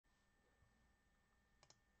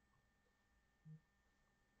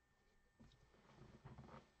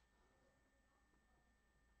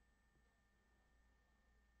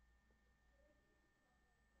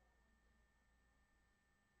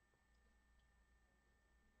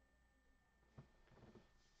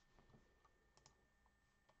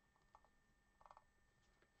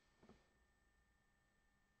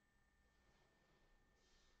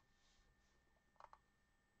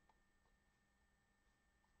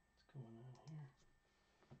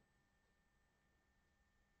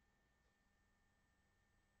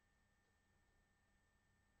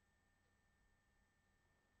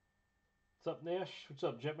What's up, Nash? What's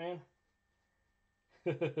up, Jetman?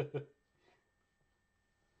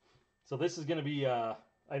 So this is going to be, I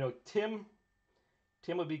know Tim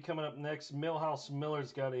will be coming up next. Millhouse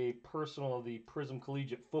Miller's got a personal of the Prizm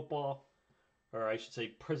Collegiate Football, or I should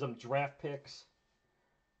say Prizm Draft Picks.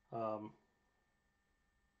 Let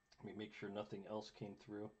me make sure nothing else came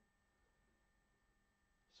through.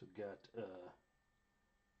 So we got,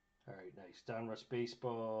 all right, nice. Donruss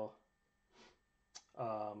Baseball.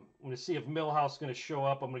 I'm going to see if Millhouse is going to show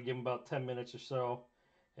up. I'm going to give him about 10 minutes or so.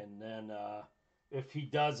 And then if he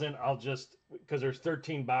doesn't, I'll just, because there's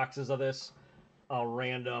 13 boxes of this, I'll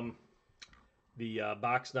random the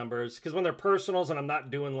box numbers. Because when they're personals and I'm not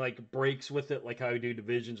doing like breaks with it, like how I do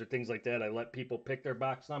divisions or things like that, I let people pick their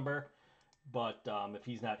box number. But if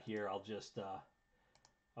he's not here, I'll just,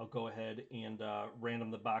 I'll go ahead and random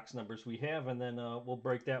the box numbers we have, and then we'll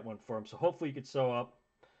break that one for him. So hopefully you could sew up.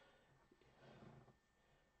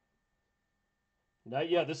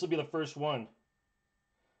 Not yet. This will be the first one.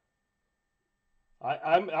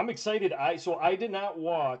 I'm excited. I did not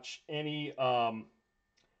watch any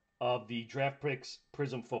of the draft picks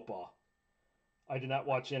Prizm football. I did not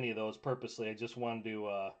watch any of those purposely. I just wanted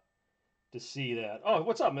to see that. Oh,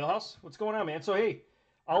 what's up, Millhouse? What's going on, man? So hey,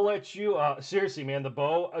 I'll let you. Seriously, man, the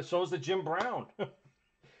bow. So is the Jim Brown.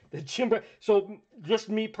 The Jim Brown. So just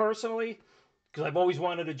me personally, because I've always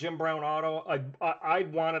wanted a Jim Brown auto. I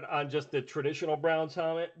want it on just the traditional Browns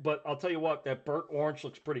helmet, but I'll tell you what, that burnt orange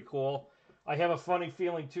looks pretty cool. I have a funny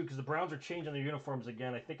feeling too, because the Browns are changing their uniforms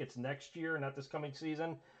again. I think it's next year, not this coming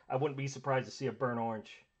season. I wouldn't be surprised to see a burnt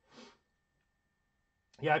orange.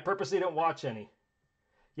 Yeah, I purposely didn't watch any.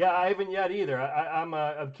 Yeah, I haven't yet either.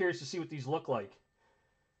 I'm curious to see what these look like.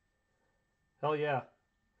 Hell yeah.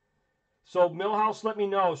 So Millhouse, let me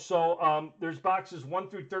know. So there's boxes 1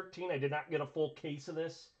 through 13. I did not get a full case of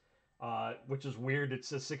this, which is weird.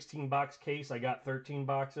 It's a 16-box case. I got 13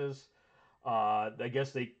 boxes. I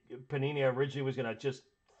guess Panini originally was gonna just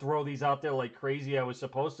throw these out there like crazy. I was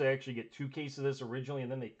supposed to actually get 2 cases of this originally,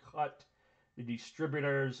 and then they cut the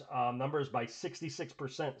distributors' numbers by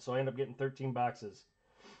 66%. So I ended up getting 13 boxes.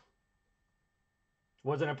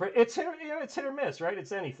 Wasn't a it's hit or miss, right?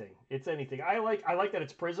 It's anything. It's anything. I like that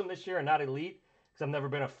it's Prizm this year and not Elite, because I've never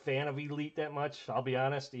been a fan of Elite that much. I'll be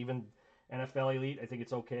honest. Even NFL Elite, I think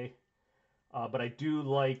it's okay. But I do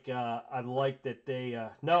like I like that they.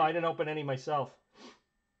 No, I didn't open any myself.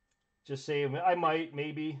 Just say I might,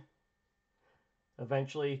 maybe,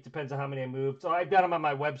 eventually. Depends on how many I move. So I've got them on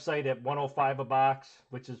my website at 105 a box,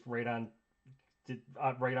 which is right on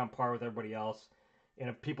par with everybody else. And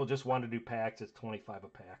if people just want to do packs, it's 25 a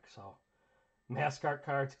pack. So mascot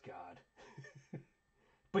cards, God.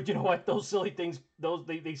 But you know what? Those silly things,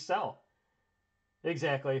 they sell.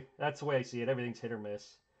 Exactly. That's the way I see it. Everything's hit or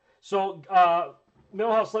miss. So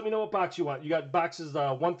Millhouse, let me know what box you want. You got boxes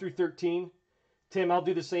 1 through 13. Tim, I'll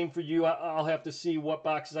do the same for you. I'll have to see what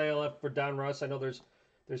boxes I left for Donruss. I know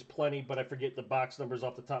there's plenty, but I forget the box numbers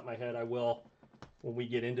off the top of my head. I will when we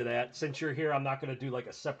get into that. Since you're here, I'm not going to do like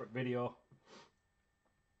a separate video.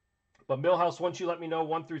 But Millhouse, once you let me know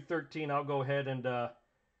 1 through 13, I'll go ahead and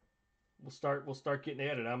we'll start getting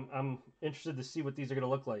at it. I'm interested to see what these are going to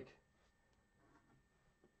look like.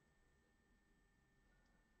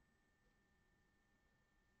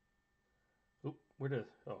 Oop,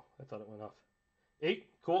 oh, I thought it went off. 8,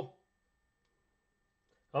 cool.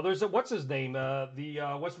 Oh, there's what's his name?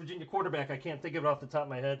 The West Virginia quarterback. I can't think of it off the top of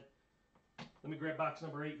my head. Let me grab box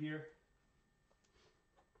number 8 here.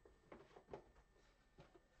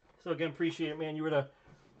 So again, appreciate it, man.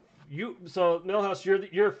 So Millhouse,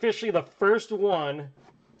 you're officially the first one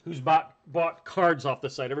who's bought cards off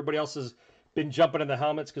the site. Everybody else has been jumping in the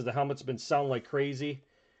helmets because the helmets have been selling like crazy.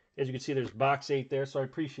 As you can see, there's box 8 there, so I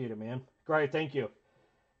appreciate it, man. Great, thank you.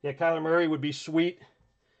 Yeah, Kyler Murray would be sweet.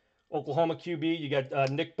 Oklahoma QB. You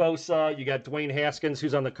got Nick Bosa. You got Dwayne Haskins,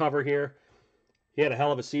 who's on the cover here. He had a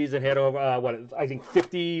hell of a season. Had over I think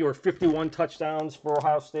 50 or 51 touchdowns for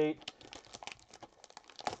Ohio State.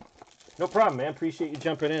 No problem, man. Appreciate you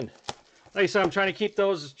jumping in. Like I said, I'm trying to keep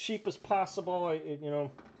those as cheap as possible.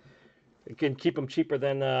 I can keep them cheaper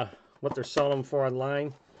than what they're selling them for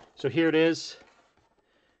online. So here it is.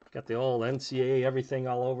 Got the old NCAA everything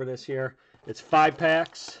all over this here. It's 5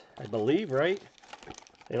 packs, I believe, right?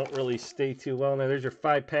 They don't really stay too well. Now there's your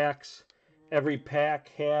 5 packs. Every pack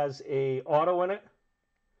has a auto in it.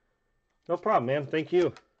 No problem, man. Thank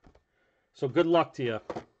you. So good luck to you.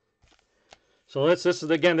 So this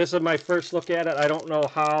is my first look at it. I don't know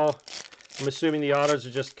how. I'm assuming the autos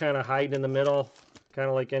are just kind of hiding in the middle, kind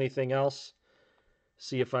of like anything else.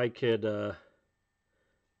 See if I could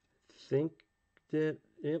think that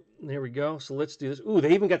Yep, there we go. So let's do this. Ooh,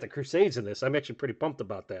 they even got the Crusades in this. I'm actually pretty pumped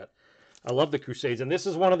about that. I love the Crusades, and this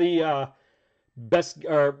is one of the best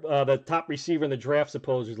or the top receiver in the draft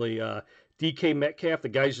supposedly. DK Metcalf, the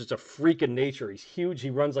guy's just a freak in nature. He's huge. He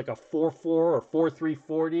runs like a 4.4 or 4.3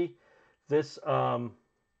 40. This no,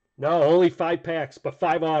 only 5 packs, but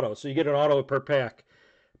 5 autos. So you get an auto per pack.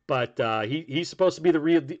 But he's supposed to be the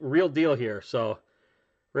real deal here. So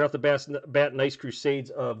right off the bat, nice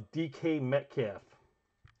Crusades of DK Metcalf.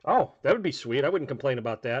 Oh, that would be sweet. I wouldn't complain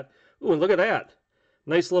about that. Ooh, and look at that.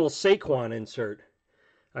 Nice little Saquon insert.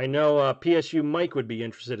 I know PSU Mike would be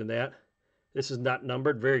interested in that. This is not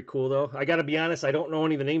numbered. Very cool, though. I got to be honest, I don't know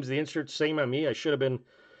any of the names of the inserts. Same on me. I should have been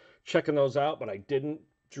checking those out, but I didn't.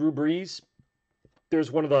 Drew Brees.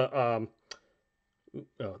 There's one of the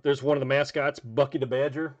mascots, Bucky the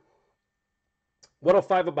Badger.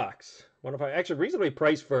 105 a box. 105. Actually, reasonably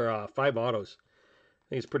priced for 5 autos. I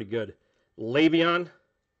think it's pretty good. Le'Veon.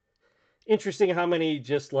 Interesting how many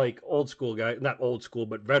just like old school guys, not old school,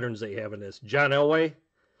 but veterans they have in this. John Elway.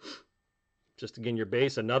 Just again, your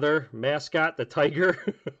base. Another mascot, the Tiger.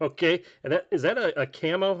 Okay. And is that a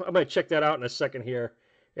camo? I'm going to check that out in a second here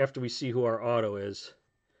after we see who our auto is.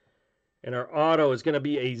 And our auto is going to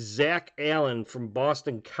be a Zach Allen from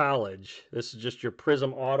Boston College. This is just your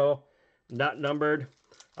Prizm auto, not numbered.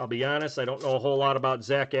 I'll be honest, I don't know a whole lot about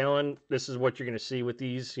Zach Allen. This is what you're going to see with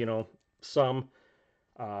these, some.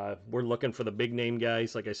 We're looking for the big name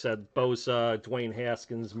guys. Like I said, Bosa, Dwayne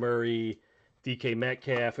Haskins, Murray, DK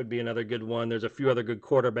Metcalf would be another good one. There's a few other good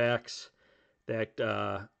quarterbacks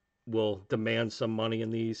that will demand some money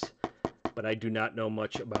in these, but I do not know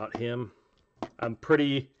much about him. I'm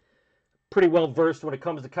pretty well versed when it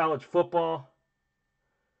comes to college football.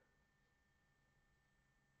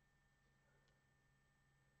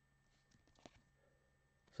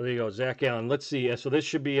 So there you go, Zach Allen. Let's see. So this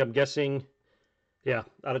should be, I'm guessing, yeah,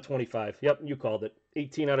 out of 25. Yep, you called it.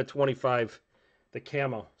 18 out of 25, the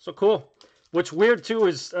camo. So cool. What's weird too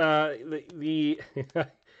is the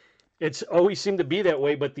it's always seemed to be that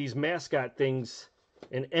way, but these mascot things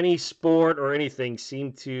in any sport or anything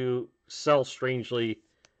seem to sell strangely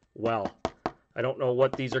well. I don't know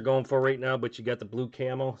what these are going for right now, but you got the blue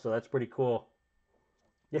camo, so that's pretty cool.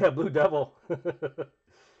 Yeah, Blue Devil.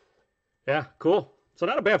 Yeah, cool. So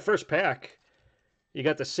not a bad first pack. You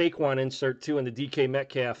got the Saquon insert too in the DK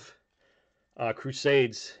Metcalf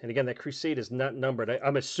Crusades. And again, that Crusade is not numbered.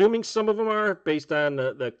 I'm assuming some of them are based on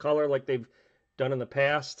the color like they've done in the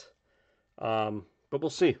past. But we'll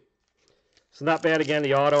see. It's not bad. Again,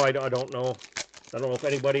 the auto, I don't know. I don't know if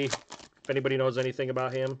anybody knows anything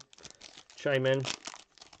about him. Chime in.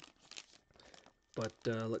 But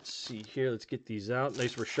let's see here. Let's get these out.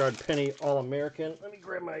 Nice Rashard Penny All-American. Let me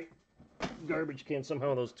grab my garbage can.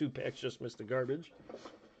 Somehow those 2 packs just missed the garbage.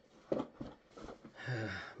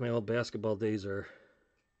 My old basketball days are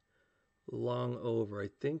long over. I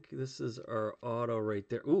think this is our auto right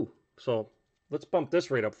there. Ooh, so let's bump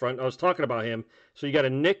this right up front. I was talking about him. So you got a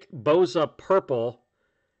Nick Bosa purple,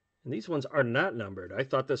 and these ones are not numbered. I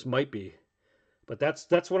thought this might be, but that's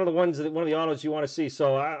one of the ones, one of the autos you want to see.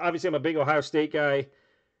 So obviously I'm a big Ohio State guy.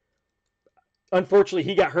 Unfortunately,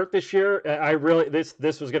 he got hurt this year.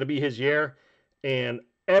 This was going to be his year, and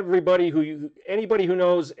anybody who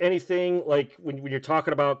knows anything, like when you're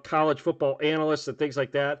talking about college football analysts and things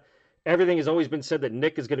like that, everything has always been said that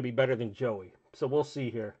Nick is going to be better than Joey. So we'll see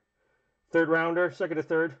here. 3rd rounder, 2nd to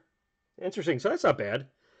 3rd. Interesting. So that's not bad.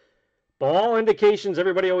 But all indications,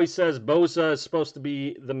 everybody always says Bosa is supposed to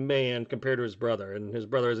be the man compared to his brother, and his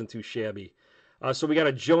brother isn't too shabby. So we got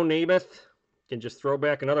a Joe Namath. Can just throw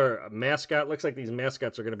back another mascot. Looks like these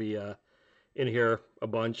mascots are going to be in here a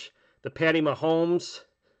bunch. The Patty Mahomes.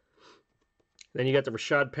 Then you got the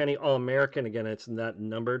Rashad Penny All-American. Again, it's not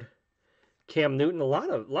numbered. Cam Newton. A lot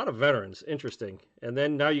of veterans. Interesting. And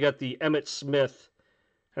then now you got the Emmitt Smith.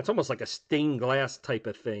 That's almost like a stained glass type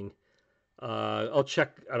of thing. I'll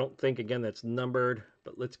check. I don't think, again, that's numbered.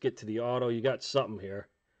 But let's get to the auto. You got something here.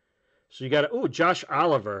 So you got, Josh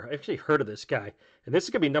Oliver. I actually heard of this guy. And this is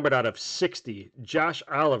going to be numbered out of 60. Josh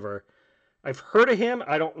Oliver. I've heard of him.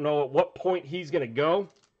 I don't know at what point he's going to go.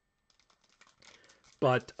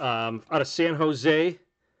 But out of San Jose.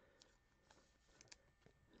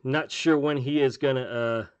 Not sure when he is going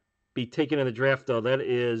to be taken in the draft, though. That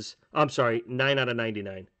is, 9 out of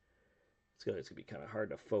 99. It's going to be kind of hard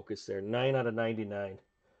to focus there. 9 out of 99.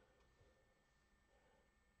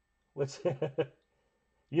 What's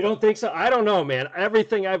You don't think so? I don't know, man.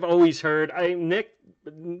 Everything I've always heard, Nick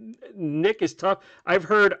is tough. I've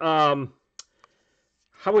heard I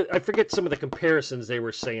forget some of the comparisons they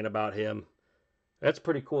were saying about him. That's a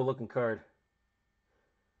pretty cool looking card.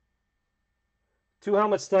 2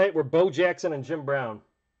 helmets tonight were Bo Jackson and Jim Brown.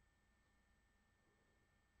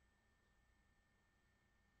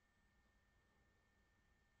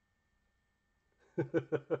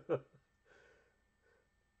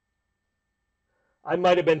 I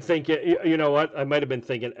might have been thinking, you know what? I might have been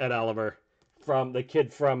thinking Ed Oliver from the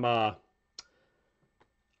kid from, God,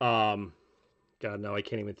 no, I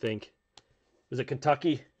can't even think. Was it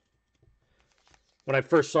Kentucky? When I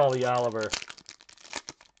first saw the Oliver.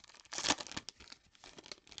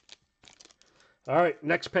 All right,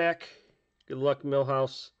 next pack. Good luck,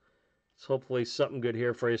 Millhouse. It's hopefully something good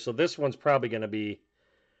here for you. So this one's probably going to be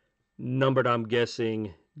numbered, I'm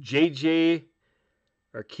guessing. JJ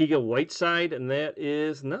Arkiga Whiteside, and that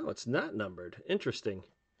is, no, it's not numbered. Interesting.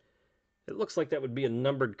 It looks like that would be a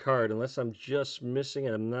numbered card, unless I'm just missing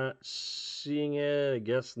it. I'm not seeing it. I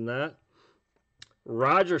guess not.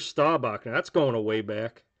 Roger Staubach. Now, that's going a way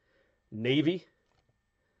back. Navy.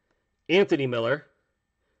 Anthony Miller.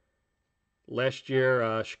 Last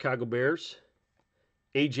year, Chicago Bears.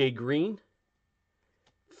 A.J. Green.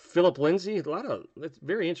 Philip Lindsay. That's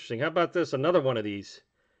very interesting. How about this? Another one of these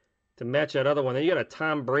to match that other one. Then you got a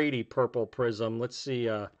Tom Brady purple Prizm. Let's see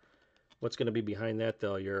what's going to be behind that,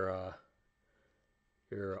 though. Your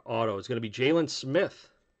auto is going to be Jalen Smith.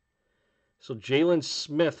 So Jalen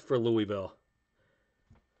Smith for Louisville.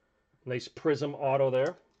 Nice Prizm auto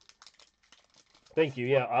there. Thank you.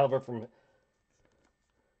 Yeah, Oliver from...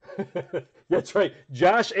 That's right.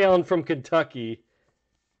 Josh Allen from Kentucky.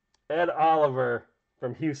 Ed Oliver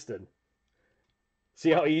from Houston. See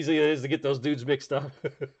how easy it is to get those dudes mixed up?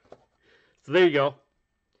 So there you go.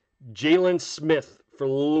 Jalen Smith for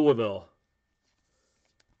Louisville.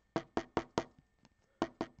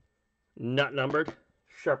 Not numbered.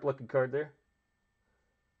 Sharp looking card there.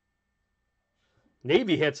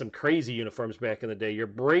 Navy had some crazy uniforms back in the day. Your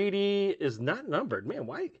Brady is not numbered. Man,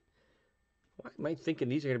 why am I thinking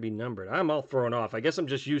these are going to be numbered? I'm all thrown off. I guess I'm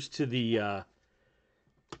just used to the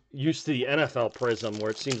NFL Prizm,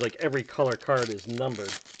 where it seems like every color card is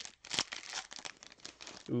numbered.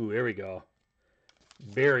 Ooh, there we go.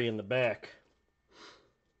 Barry in the back.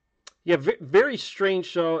 Yeah, very strange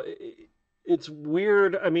show. It's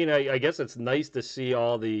weird. I mean, I guess it's nice to see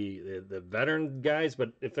all the veteran guys,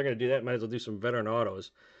 but if they're going to do that, might as well do some veteran autos.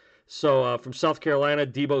 So from South Carolina,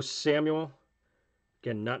 Deebo Samuel.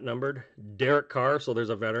 Again, not numbered. Derek Carr, so there's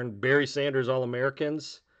a veteran. Barry Sanders,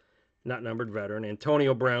 All-Americans. Not numbered, veteran.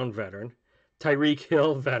 Antonio Brown, veteran. Tyreek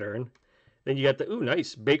Hill, veteran. Then you got the,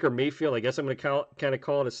 nice, Baker Mayfield. I guess I'm going to kind of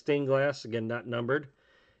call it a stained glass. Again, not numbered.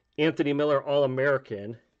 Anthony Miller,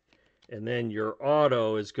 All-American. And then your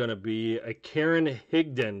auto is going to be a Karen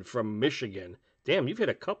Higdon from Michigan. Damn, you've hit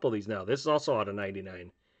a couple of these now. This is also out of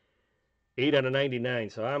 99. 8 out of 99.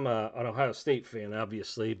 So I'm an Ohio State fan,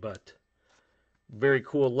 obviously, but very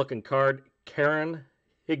cool looking card. Karen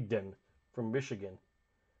Higdon from Michigan.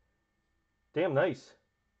 Damn nice.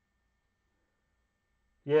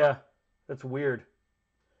 Yeah, that's weird.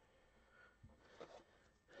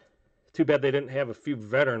 Too bad they didn't have a few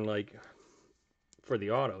veteran, like, for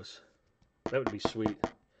the autos. That would be sweet.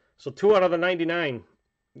 So 2 out of the 99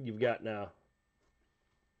 you've got now.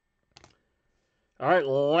 All right,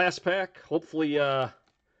 last pack. Hopefully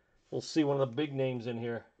we'll see one of the big names in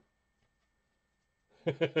here.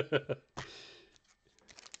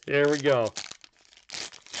 There we go.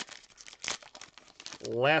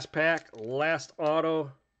 Last pack, last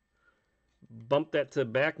auto. Bump that to the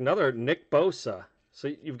back. Another Nick Bosa.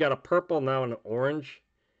 So you've got a purple, now an orange.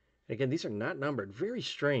 Again, these are not numbered. Very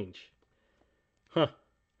strange. Huh.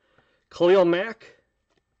 Khalil Mack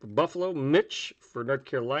for Buffalo. Mitch for North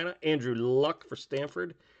Carolina. Andrew Luck for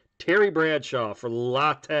Stanford. Terry Bradshaw for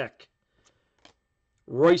La Tech.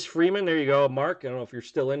 Royce Freeman. There you go, Mark. I don't know if you're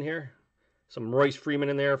still in here. Some Royce Freeman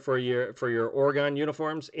in there for your Oregon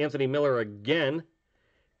uniforms. Anthony Miller again.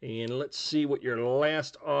 And let's see what your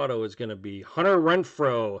last auto is going to be. Hunter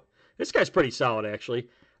Renfrow. This guy's pretty solid, actually,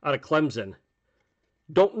 out of Clemson.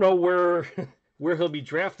 Don't know where he'll be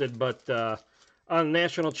drafted, but on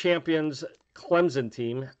national champions Clemson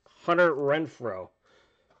team, Hunter Renfrow.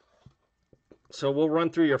 So we'll run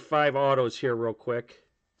through your 5 autos here real quick.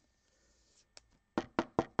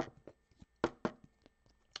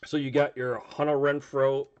 So you got your Hunter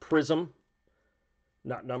Renfrow Prizm,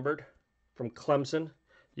 not numbered, from Clemson.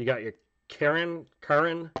 You got your Karen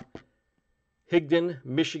Higdon,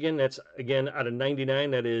 Michigan. That's, again, out of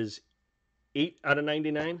 99. That is 8 out of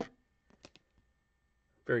 99.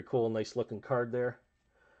 Very cool, nice looking card there.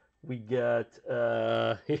 We got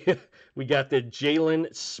we got the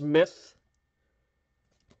Jalen Smith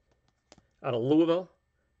out of Louisville.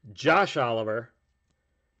 Josh Oliver,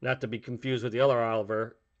 not to be confused with the other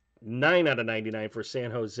Oliver, 9 out of 99 for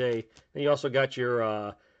San Jose. And you also got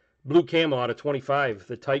your blue camo out of 25,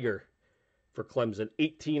 the Tiger for Clemson.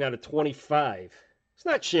 18 out of 25. It's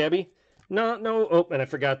not shabby. No, no. Oh, and I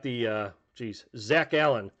forgot the, Zach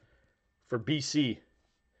Allen for BC.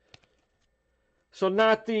 So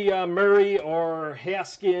not the Murray or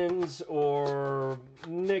Haskins or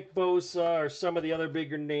Nick Bosa or some of the other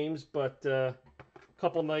bigger names, but a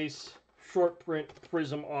couple nice short print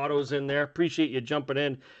Prizm autos in there. Appreciate you jumping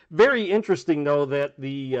in. Very interesting though that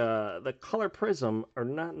the color Prizm are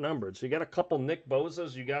not numbered. So you got a couple Nick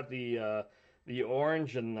Bosas. You got the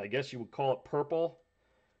orange, and I guess you would call it purple.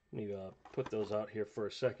 Let me put those out here for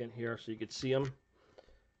a second here so you could see them.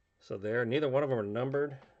 So there, neither one of them are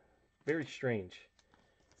numbered. Very strange.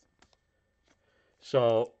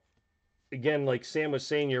 So, again, like Sam was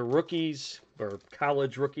saying, your rookies or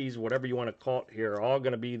college rookies, whatever you want to call it here, are all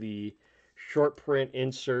going to be the short print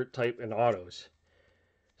insert type and autos.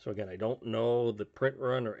 So, again, I don't know the print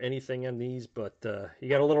run or anything on these, but you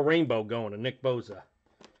got a little rainbow going, a Nick Bosa.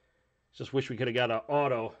 Just wish we could have got an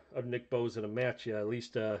auto of Nick Bosa to match you. At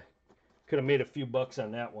least could have made a few bucks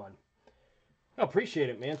on that one. I appreciate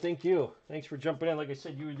it, man. Thank you. Thanks for jumping in. Like I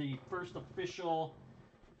said, you were the first official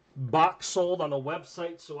box sold on the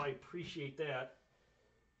website, so I appreciate that.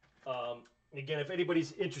 Again, if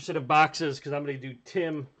anybody's interested in boxes, because I'm going to do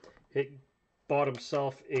Tim, bought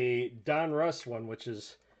himself a Don Russ one, which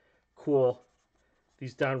is cool.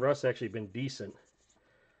 These Don Russ actually been decent.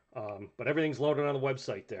 But everything's loaded on the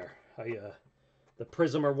website there. The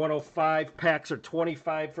Prizm are 105, packs are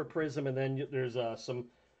 25 for Prizm, and then there's some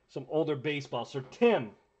older baseball. So Tim,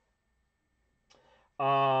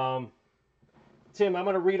 I'm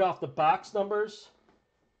going to read off the box numbers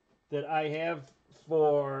that I have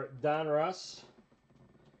for Don Russ.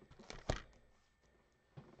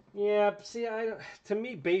 Yeah, see, to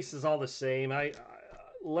me, base is all the same.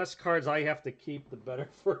 Less cards I have to keep, the better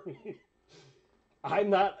for me.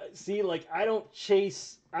 I'm not, I don't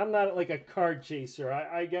chase, I'm not like a card chaser.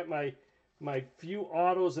 I get my few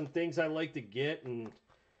autos and things I like to get, and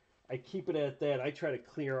I keep it at that. I try to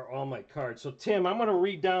clear all my cards. So, Tim, I'm going to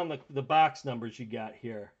read down the box numbers you got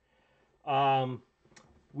here.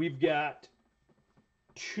 We've got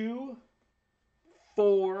 2,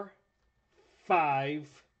 4,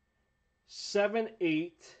 5, 7,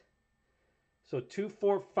 8. So 2,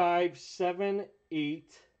 4, 5, 7,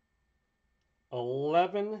 8,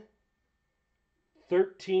 11,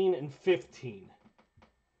 13, and 15.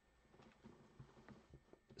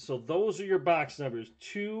 So those are your box numbers.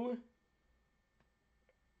 2,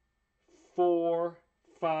 4,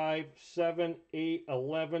 5, 7, 8,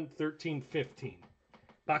 11, 13, 15.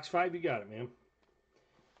 Box 5, you got it, man.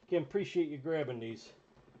 Again, appreciate you grabbing these.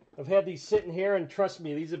 I've had these sitting here, and trust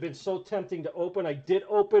me, these have been so tempting to open. I did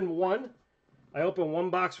open one. I opened one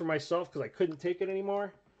box for myself because I couldn't take it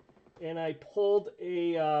anymore. And I pulled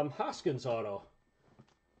a Hoskins auto.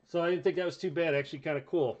 So I didn't think that was too bad. Actually kind of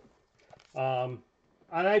cool. And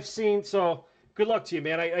I've seen, so good luck to you,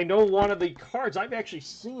 man. I know one of the cards I've actually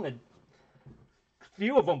seen a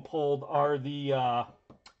few of them pulled are the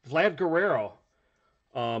Vlad Guerrero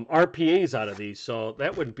RPAs out of these. So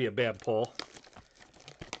that wouldn't be a bad pull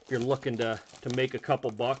if you're looking to make a couple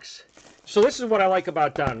bucks. So this is what I like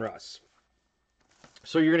about Don Russ.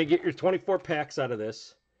 So you're going to get your 24 packs out of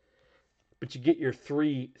this, but you get your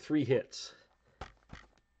three hits.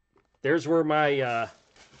 There's where my,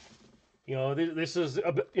 this is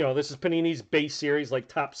Panini's base series, like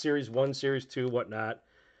Top Series 1, Series 2, whatnot.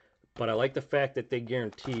 But I like the fact that they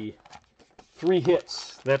guarantee 3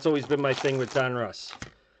 hits. That's always been my thing with Don Russ.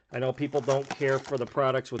 I know people don't care for the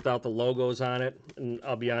products without the logos on it, and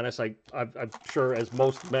I'll be honest, I'm sure as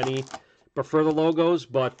many prefer the logos,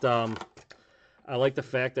 but I like the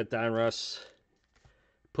fact that Don Russ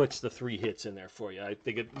puts the 3 hits in there for you. I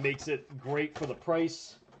think it makes it great for the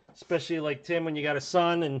price, especially like Tim, when you got a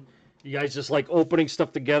son and you guys just like opening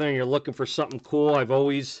stuff together and you're looking for something cool. I've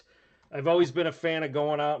always been a fan of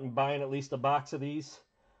going out and buying at least a box of these.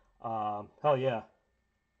 Hell yeah.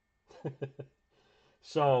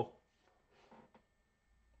 So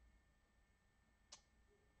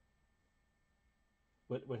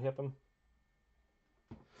what happened?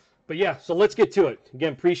 But yeah, so let's get to it.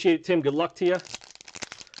 Again, appreciate it, Tim. Good luck to you.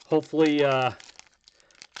 Hopefully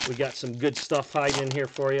we got some good stuff hiding in here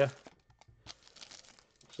for you.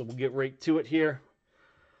 So we'll get right to it here.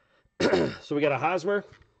 So we got a Hosmer,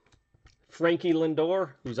 Frankie Lindor,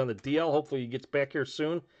 who's on the DL. Hopefully he gets back here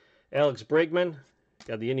soon. Alex Bregman.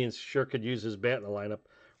 God, the Indians sure could use his bat in the lineup.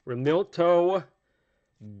 Remilto,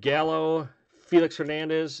 Gallo, Felix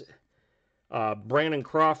Hernandez, Brandon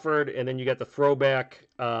Crawford, and then you got the throwback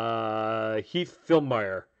Heath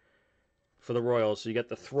Fillmyer for the Royals. So you got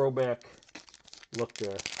the throwback look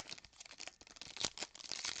there.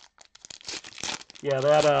 Yeah,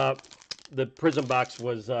 that the Prizm box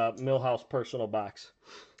was Millhouse personal box.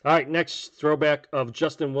 All right, next throwback of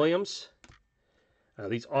Justin Williams.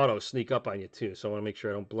 These autos sneak up on you too, so I want to make sure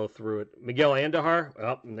I don't blow through it. Miguel Andujar.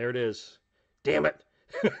 Oh, and there it is. Damn it.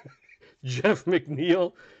 Jeff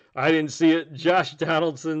McNeil. I didn't see it. Josh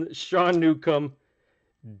Donaldson. Sean Newcomb.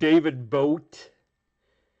 David Boat.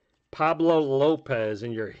 Pablo Lopez.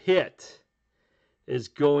 And your hit is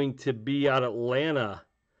going to be out Atlanta.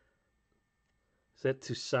 Is that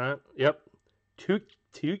Toussaint? Yep.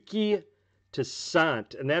 Tuki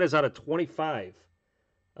Toussaint. And that is out of 25.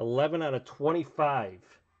 11 out of 25.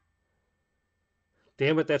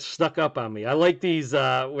 Damn it, that stuck up on me. I like these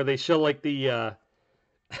where they show like the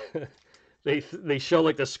they show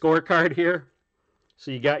like the scorecard here.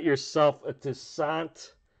 So you got yourself a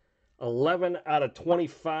Toussaint. 11 out of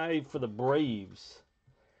 25 for the Braves.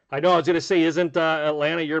 I know I was going to say, isn't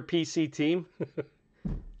Atlanta your PC team?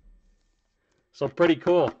 So pretty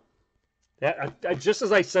cool. That, just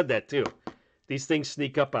as I said that too. These things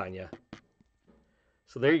sneak up on you.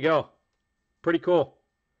 So there you go. Pretty cool.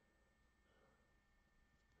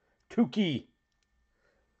 Tuki.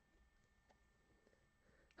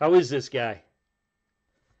 How is this guy?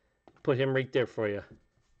 Put him right there for you.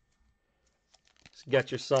 So you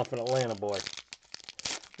got yourself an Atlanta boy.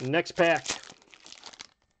 Next pack.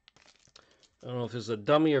 I don't know if this is a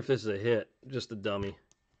dummy or if this is a hit. Just a dummy.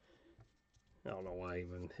 I don't know why I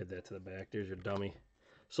even hit that to the back. There's your dummy.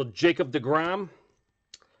 So Jacob deGrom.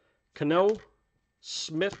 Cano.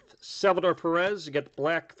 Smith, Salvador Perez. You got the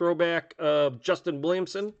black throwback of Justin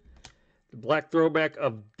Williamson. The black throwback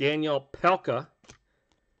of Daniel Palka.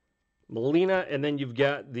 Molina, and then you've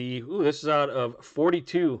got the, this is out of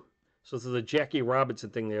 42. So this is a Jackie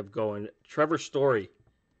Robinson thing they have going. Trevor Story.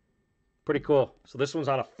 Pretty cool. So this one's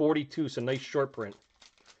out of 42, so nice short print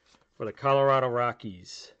for the Colorado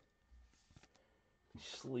Rockies.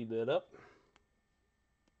 Just leave that up.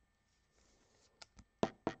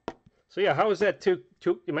 So yeah, how is that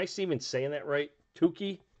am I even saying that right?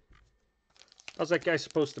 Tuki? How's that guy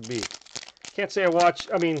supposed to be? Can't say I watched.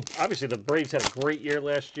 I mean, obviously the Braves had a great year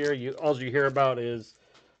last year. All you hear about is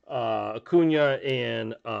Acuna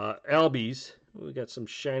and Albies. We got some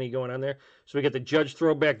shiny going on there. So we got the Judge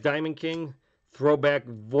throwback Diamond King, throwback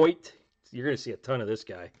Voit. You're going to see a ton of this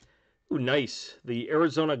guy. Ooh, nice. The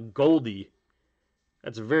Arizona Goldie.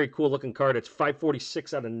 That's a very cool looking card. It's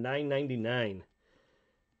 546 out of 999.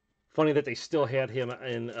 Funny that they still had him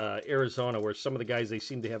in Arizona, where some of the guys they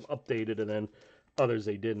seem to have updated and then others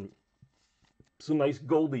they didn't. Some nice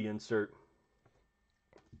Goldie insert.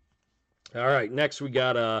 All right, next we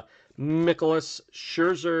got Nicholas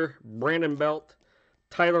Scherzer, Brandon Belt,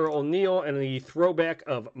 Tyler O'Neill, and the throwback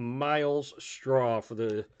of Miles Straw for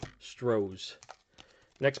the Stros.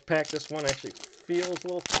 Next pack, this one actually feels a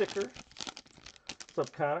little thicker. What's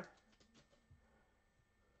up, Connor?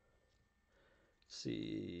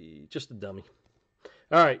 See, just a dummy.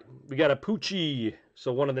 All right, we got a Poochie.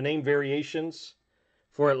 So one of the name variations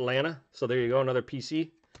for Atlanta. So there you go, another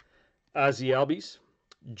PC. Ozzie Albies.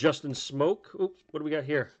 Justin Smoke. Oops, what do we got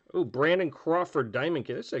here? Oh, Brandon Crawford Diamond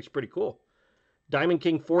King. This is actually pretty cool. Diamond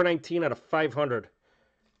King 419 out of 500.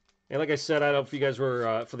 And like I said, I don't know if you guys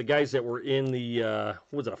were, for the guys that were in the,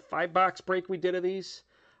 what was it, a 5-box break we did of these?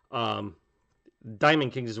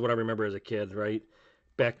 Diamond Kings is what I remember as a kid, right?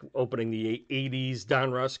 Back opening the 80s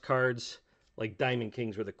Don Russ cards, like Diamond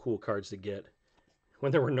Kings were the cool cards to get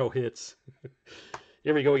when there were no hits.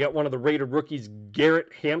 Here we go. We got one of the rated rookies,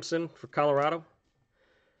 Garrett Hampson for Colorado.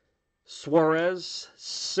 Suarez,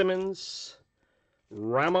 Simmons,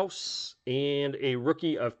 Ramos, and a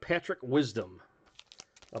rookie of Patrick Wisdom.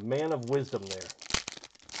 A man of wisdom there.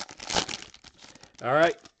 All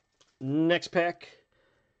right. Next pack.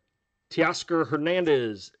 Teoscar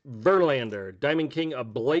Hernandez, Verlander, Diamond King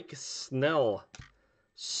of Blake Snell,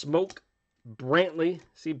 Smoke Brantley.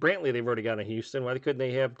 See, Brantley they've already got in Houston. Why couldn't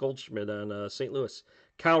they have Goldschmidt on St. Louis?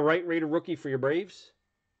 Kyle Wright, rated rookie for your Braves.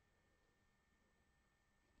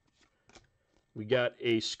 We got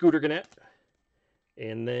a Scooter Gannett,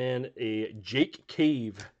 and then a Jake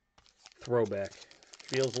Cave throwback.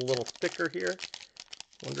 Feels a little thicker here.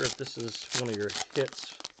 Wonder if this is one of your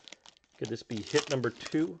hits. Could this be hit number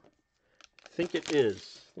 2? I think it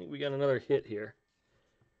is. I think we got another hit here.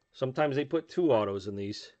 Sometimes they put 2 autos in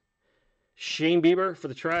these. Shane Bieber for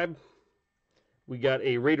the Tribe. We got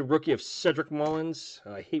a rated rookie of Cedric Mullins.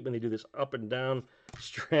 I hate when they do this up and down.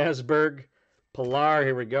 Strasburg. Pilar,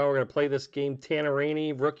 here we go. We're going to play this game. Tanner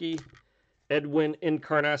Rainey, rookie. Edwin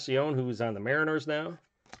Encarnacion, who's on the Mariners now.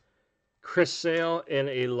 Chris Sale, and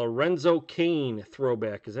a Lorenzo Cain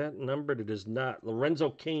throwback. Is that numbered? It is not. Lorenzo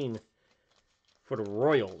Cain for the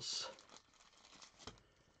Royals.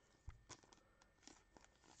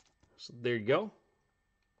 So there you go.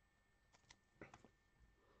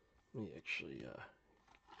 Let me actually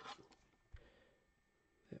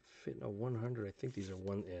that fit in a 100. I think these are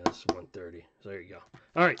this is 130. So there you go.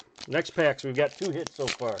 All right, next packs. We've got 2 hits so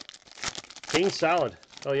far. Cain solid.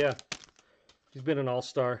 Oh yeah, he's been an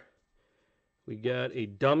all-star. We got a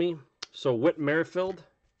dummy. So Whit Merrifield.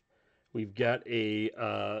 We've got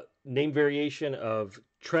a name variation of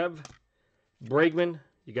Trev Bregman.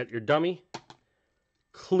 You got your dummy.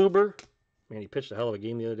 Kluber. Man, he pitched a hell of a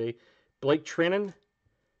game the other day. Blake Treinen.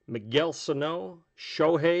 Miguel Sano.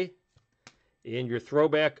 Shohei. And your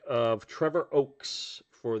throwback of Trevor Oakes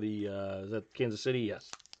for the, is that Kansas City?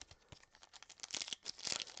 Yes.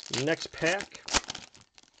 Next pack.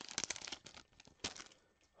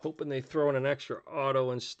 Hoping they throw in an extra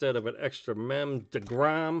auto instead of an extra mem.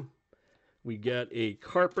 DeGrom. We got a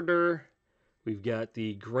Carpenter. We've got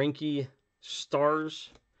the Greinke Stars.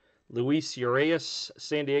 Luis Urias,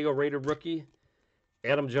 San Diego rated rookie.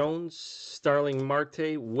 Adam Jones, Starling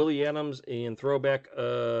Marte, Willie Adams, and throwback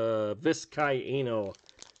Vizcaíno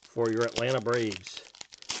for your Atlanta Braves.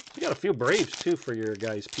 We got a few Braves, too, for your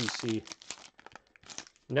guys' PC.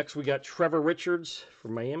 Next, we got Trevor Richards for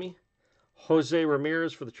Miami. Jose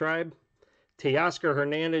Ramirez for the Tribe. Teoscar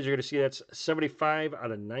Hernandez, you're going to see that's 75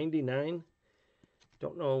 out of 99.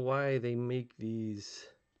 Don't know why they make these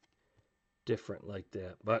different like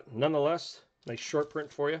that. But nonetheless, nice short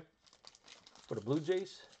print for you. For the Blue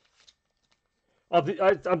Jays.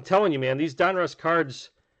 I'm telling you, man, these Donruss cards,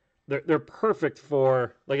 they're perfect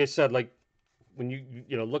for, like I said, like when you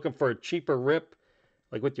looking for a cheaper rip,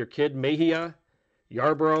 like with your kid, Mejia,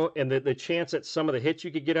 Yarbrough, and the chance at some of the hits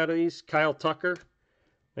you could get out of these. Kyle Tucker,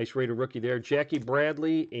 nice rated rookie there. Jackie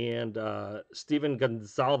Bradley and Steven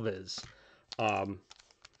Gonzalez.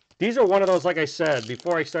 These are one of those, like I said,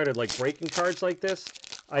 before I started like breaking cards like this,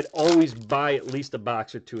 I'd always buy at least a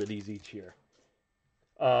box or 2 of these each year.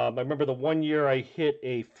 I remember the one year I hit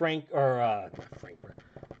a it's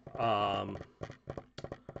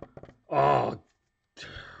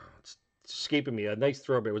escaping me. A nice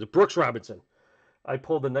throwback. It was a Brooks Robinson. I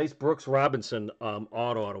pulled a nice Brooks Robinson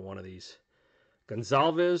auto out of one of these.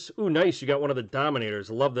 Gonzalez. Ooh, nice. You got one of the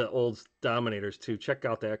Dominators. I love the old Dominators, too. Check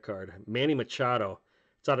out that card. Manny Machado.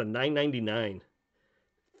 It's out of $9.99.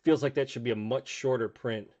 Feels like that should be a much shorter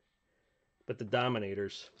print. But the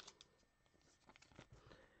Dominators.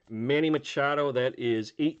 Manny Machado, that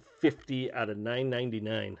is $8.50 out of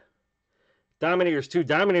 $9.99. Dominators, too.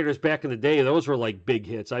 Dominators back in the day, those were like big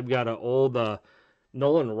hits. I've got an old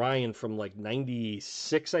Nolan Ryan from like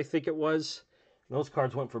 96, I think it was. And those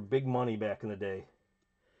cards went for big money back in the day.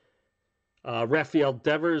 Rafael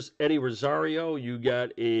Devers, Eddie Rosario. You got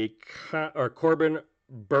a Corbin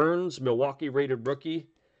Burns, Milwaukee rated rookie.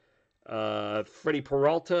 Freddie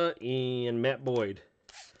Peralta and Matt Boyd.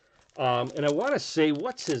 And I want to say,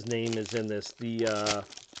 what's his name is in this? The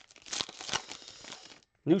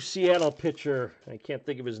new Seattle pitcher. I can't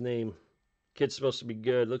think of his name. Kid's supposed to be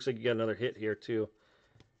good. Looks like you got another hit here, too.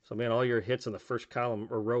 So, man, all your hits in the first column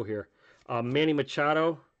or row here. Manny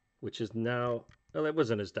Machado, which is now... Oh, that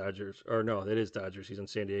wasn't his Dodgers. Or, no, that is Dodgers. He's in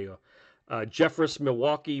San Diego. Jeffress,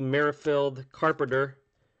 Milwaukee, Merrifield, Carpenter.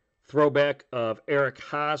 Throwback of Eric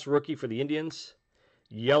Haas, rookie for the Indians.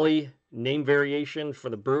 Yelly, name variation for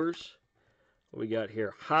the Brewers. What we got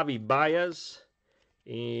here? Javi Baez.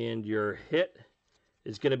 And your hit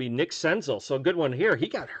is going to be Nick Senzel. So a good one here. He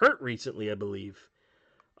got hurt recently, I believe.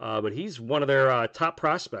 But he's one of their top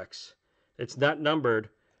prospects. It's not numbered,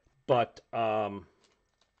 but I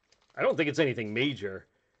don't think it's anything major.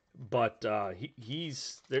 But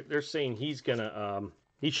they're saying he's gonna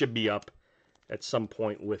he should be up at some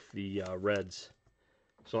point with the Reds.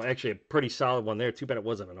 So actually a pretty solid one there. Too bad it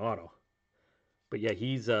wasn't an auto. But yeah,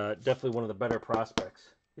 he's definitely one of the better prospects.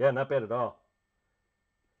 Yeah, not bad at all.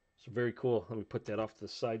 So very cool. Let me put that off to the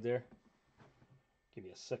side there. Give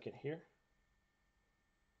me a second here.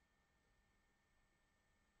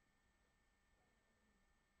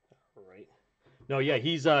 All right. No, yeah,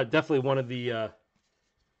 he's definitely one of the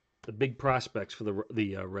big prospects for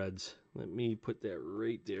the Reds. Let me put that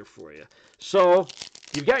right there for you. So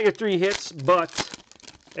you've got your 3 hits, but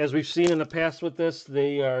as we've seen in the past with this,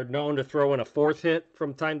 they are known to throw in a 4th hit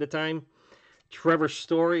from time to time. Trevor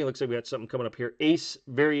Story, looks like we got something coming up here. Ace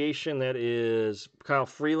variation, that is Kyle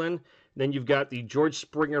Freeland. Then you've got the George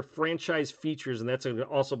Springer franchise features, and that's going to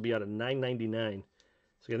also be out of $9.99.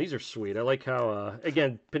 So yeah, these are sweet. I like how,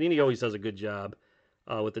 again, Panini always does a good job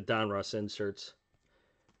with the Donruss inserts.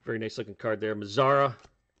 Very nice looking card there. Mazzara,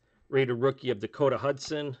 rated rookie of Dakota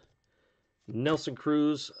Hudson. Nelson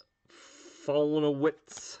Cruz,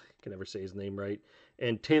 Folnowitz, I can never say his name right.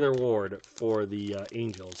 And Taylor Ward for the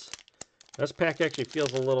Angels. This pack actually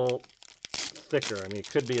feels a little thicker. I mean, it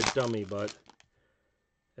could be a dummy, but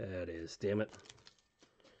that is, damn it.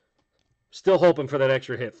 Still hoping for that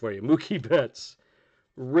extra hit for you. Mookie Betts,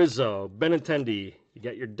 Rizzo, Benintendi. You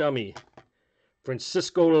got your dummy.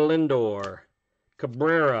 Francisco Lindor,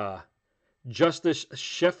 Cabrera, Justice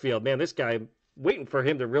Sheffield. Man, this guy, waiting for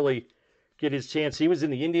him to really get his chance. He was in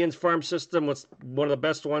the Indians farm system, was one of the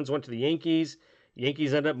best ones, went to the Yankees.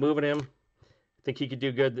 Yankees ended up moving him. I think he could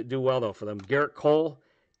do well, though, for them. Garrett Cole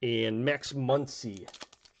and Max Muncy.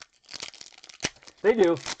 They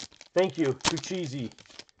do. Thank you. Kuchizi.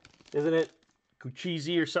 Isn't it?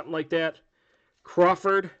 Kuchizi or something like that.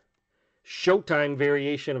 Crawford. Showtime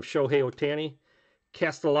variation of Shohei Ohtani.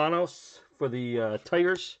 Castellanos for the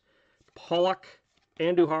Tigers. Pollock.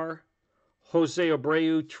 Andujar. Jose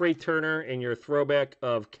Abreu. Trey Turner. And your throwback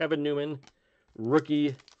of Kevin Newman.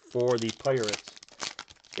 Rookie for the Pirates.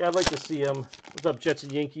 Yeah, I'd like to see him. What's up, Jets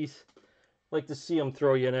and Yankees? Like to see him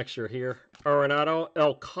throw you an extra here. Arenado,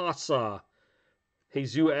 El Casa,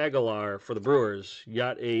 Jesus Aguilar for the Brewers. You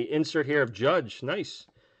got a insert here of Judge. Nice.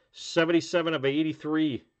 77 of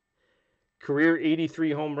 83. Career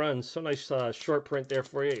 83 home runs. So nice short print there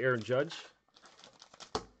for you, Aaron Judge.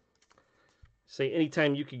 Say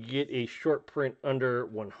anytime you could get a short print under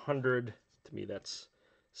 100, to me that's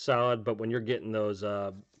solid. But when you're getting those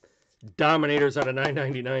Dominators out of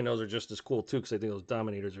 $9.99, those are just as cool too, because I think those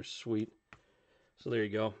Dominators are sweet. So there you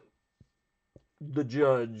go. The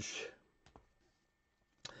Judge.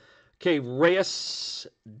 Okay, Reyes,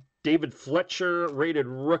 David Fletcher, rated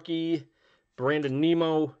rookie, Brandon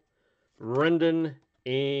Nemo, Rendon,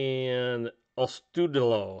 and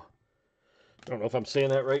Ostudillo. I don't know if I'm saying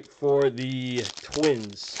that right, for the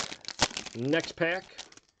Twins. Next pack,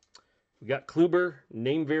 we got Kluber,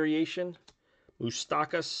 name variation.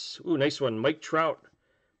 Moustakas, ooh, nice one. Mike Trout,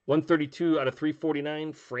 132 out of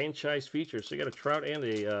 349, franchise feature. So you got a Trout and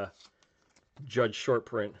a Judge short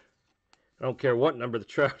print. I don't care what number the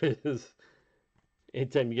Trout is.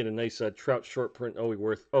 Anytime you get a nice Trout short print,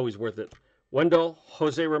 always worth it. Wendell,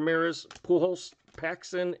 Jose Ramirez, Pujols,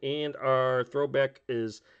 Paxton, and our throwback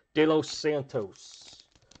is De Los Santos.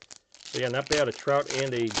 So yeah, not bad. A Trout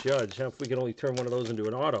and a Judge. If we could only turn one of those into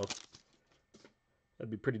an auto, that'd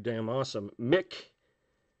be pretty damn awesome. Mick,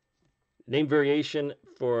 name variation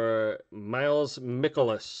for Miles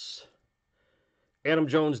Mikolas. Adam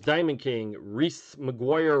Jones, Diamond King. Reese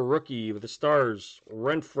McGuire, rookie with the Stars.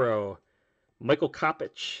 Renfro. Michael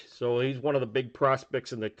Kopech. So he's one of the big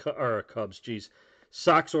prospects in the Cubs. Geez.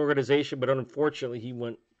 Sox organization, but unfortunately he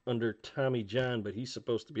went under Tommy John, but he's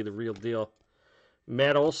supposed to be the real deal.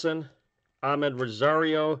 Matt Olson, Ahmed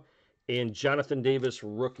Rosario, and Jonathan Davis,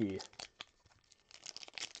 rookie.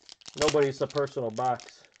 Nobody's a personal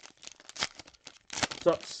box. What's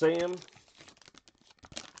up, Sam?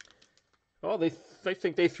 Oh, they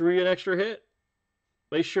think they threw you an extra hit.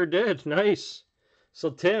 They sure did. Nice. So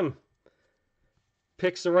Tim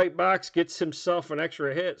picks the right box, gets himself an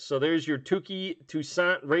extra hit. So there's your Tukey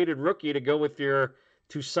Toussaint rated rookie to go with your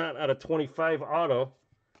Toussaint out of 25 auto.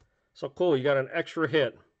 So cool. You got an extra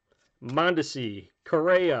hit. Mondesi,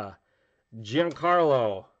 Correa,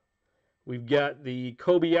 Giancarlo. We've got the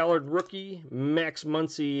Kobe Allard rookie, Max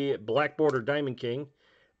Muncy Black Border Diamond King,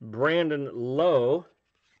 Brandon Lowe.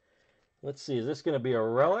 Let's see, is this going to be a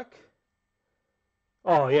relic?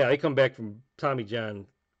 Oh, yeah, they come back from Tommy John.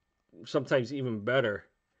 Sometimes even better.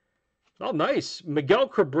 Oh, nice. Miguel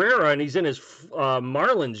Cabrera, and he's in his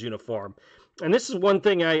Marlins uniform. And this is one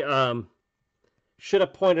thing I should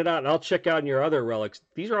have pointed out, and I'll check out in your other relics.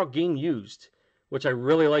 These are all game used, which I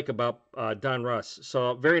really like about Don Russ.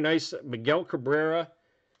 So very nice. Miguel Cabrera,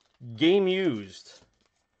 game used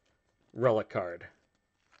relic card.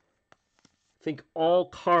 I think all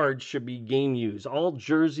cards should be game used. All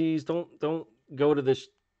jerseys, don't go to this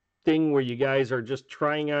thing where you guys are just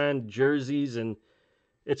trying on jerseys, and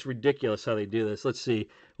it's ridiculous how they do this. Let's see.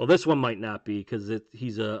 Well, this one might not be because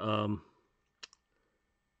he's a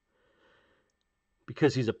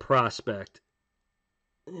prospect.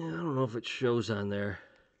 Yeah, I don't know if it shows on there.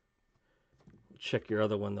 Check your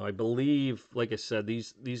other one though. I believe, like I said,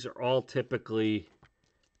 these are all typically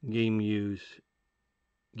game use.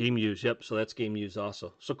 Game use, yep. So that's game use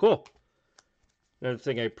also. So cool. Another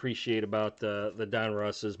thing I appreciate about the Don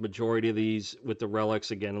Russ is majority of these with the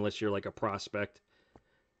relics, again, unless you're like a prospect,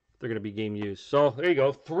 they're going to be game use. So there you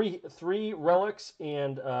go. Three relics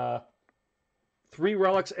and an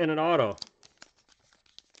auto.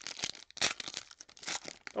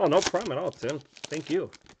 Oh, no problem at all, Tim. Thank you.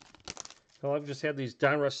 Well, I've just had these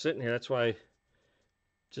Donruss sitting here. That's why I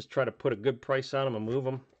just try to put a good price on them and move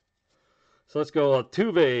them. So let's go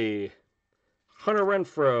Altuve, Hunter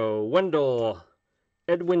Renfroe, Wendell,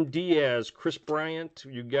 Edwin Diaz, Chris Bryant.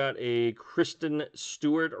 You got a Kristen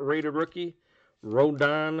Stewart rated rookie,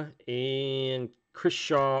 Rodon, and Chris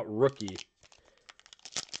Shaw rookie.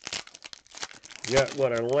 We got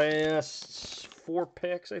what, our last 4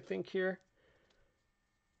 packs, I think, here.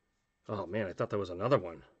 Oh man, I thought that was another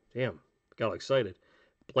one. Damn, got all excited.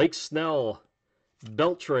 Blake Snell,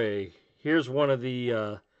 Beltre. Here's one of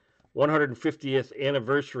the 150th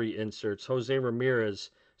anniversary inserts. Jose Ramirez.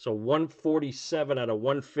 So 147 out of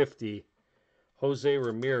 150. Jose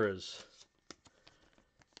Ramirez.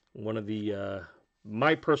 One of the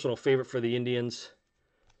my personal favorite for the Indians.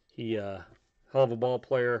 He hell of a ball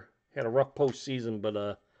player. Had a rough postseason,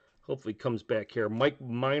 but hopefully comes back here. Mike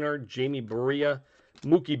Minor, Jamie Barria,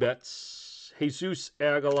 Mookie Betts, Jesus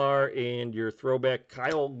Aguilar, and your throwback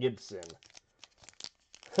Kyle Gibson.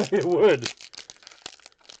 It would.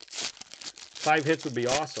 5 hits would be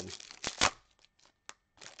awesome.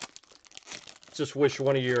 Just wish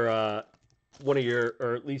one of your,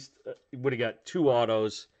 or at least would have got 2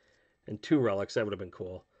 autos and 2 relics. That would have been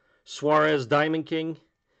cool. Suarez, Diamond King,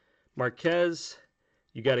 Marquez.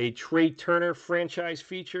 You got a Trey Turner franchise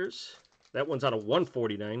features. That one's out of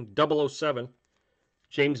 149. 007.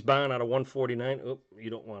 James Bond out of 149. Oh, you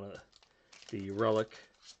don't want the relic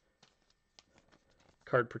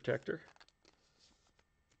card protector.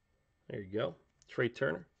 There you go. Trey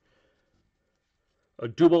Turner.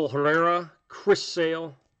 Odubel Herrera, Chris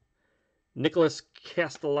Sale, Nicholas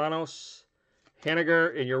Castellanos,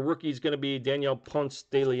 Haniger, and your rookie is going to be Daniel Ponce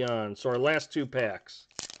de Leon. So our last 2 packs.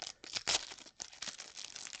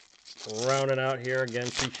 Rounding out here again.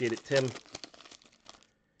 Appreciate it, Tim.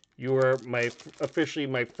 You were officially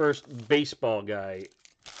my first baseball guy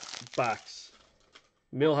box.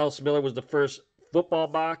 Millhouse Miller was the first football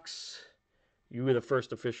box. You were the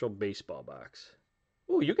first official baseball box.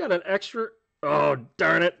 Oh, you got an extra. Oh,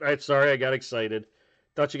 darn it. I'm sorry, I got excited.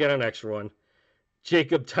 Thought you got an extra one.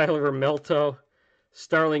 Jacob Tyler Melto,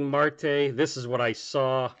 Starling Marte. This is what I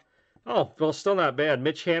saw. Oh, well, still not bad.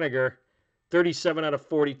 Mitch Haniger, 37 out of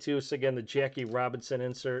 42. So again, the Jackie Robinson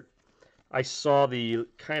insert. I saw the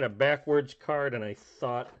kind of backwards card, and I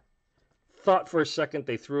thought for a second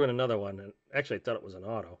they threw in another one. And actually, I thought it was an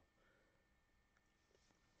auto.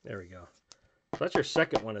 There we go. So that's your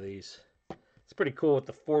second one of these. It's pretty cool with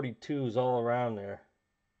the 42s all around there.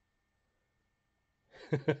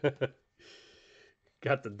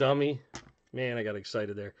 Got the dummy. Man, I got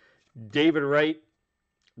excited there. David Wright,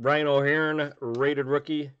 Ryan O'Hearn, rated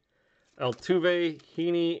rookie. Altuve,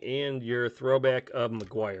 Heaney, and your throwback of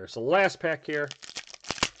McGuire. So last pack here.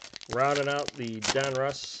 Rounding out the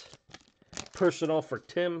Donruss. Personal for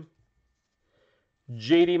Tim.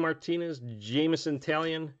 JD Martinez, Jameson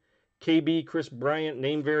Talion, KB Chris Bryant,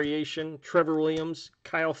 name variation, Trevor Williams,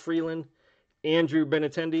 Kyle Freeland, Andrew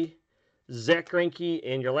Benintendi, Zach Greinke,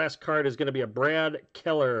 and your last card is going to be a Brad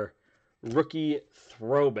Keller rookie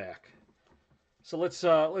throwback. So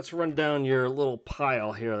let's run down your little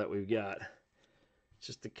pile here that we've got,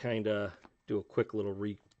 just to kind of do a quick little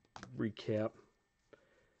recap.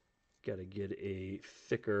 Got to get a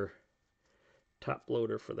thicker top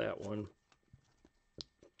loader for that one.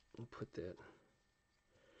 I'll put that.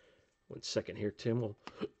 1 second here, Tim. Will,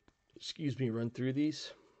 excuse me, run through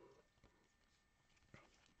these.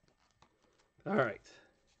 All right.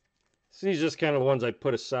 So these are just kind of the ones I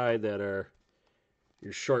put aside that are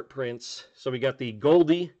your short prints. So we got the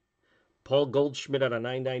Goldie, Paul Goldschmidt out of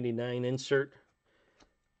 999 insert.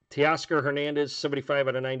 Teoscar Hernandez, 75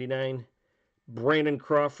 out of 99. Brandon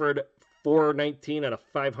Crawford, 419 out of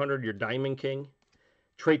 500, your Diamond King.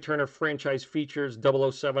 Trey Turner franchise features,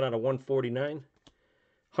 007 out of 149.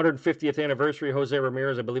 150th anniversary, Jose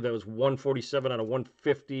Ramirez, I believe that was 147 out of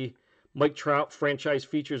 150. Mike Trout, franchise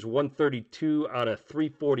features, 132 out of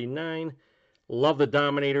 349. Love the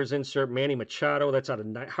Dominators insert. Manny Machado, that's out of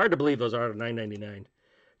 9. Hard to believe those are out of 999.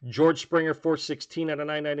 George Springer, 416 out of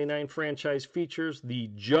 999 franchise features. The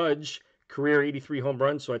Judge, career 83 home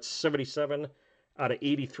runs, so that's 77 out of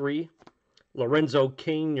 83. Lorenzo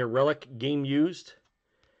Cain, your relic, game used.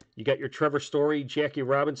 You got your Trevor Story, Jackie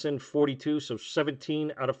Robinson, 42, so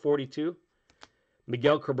 17 out of 42.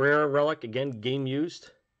 Miguel Cabrera relic, again, game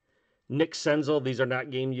used. Nick Senzel, these are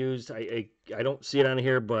not game used. I don't see it on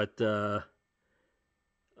here, but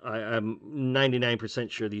I'm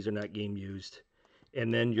 99% sure these are not game used.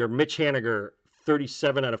 And then your Mitch Haniger,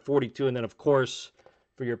 37 out of 42. And then, of course,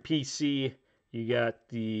 for your PC, you got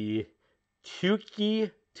the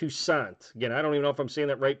Tukey Toussaint. Again, I don't even know if I'm saying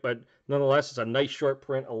that right, but nonetheless, it's a nice short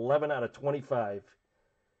print, 11 out of 25.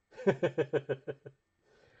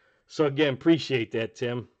 So again, appreciate that,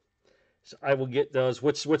 Tim. So I will get those.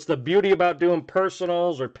 What's the beauty about doing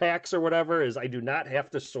personals or packs or whatever is I do not have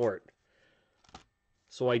to sort.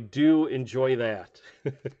 So I do enjoy that.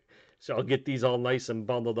 So I'll get these all nice and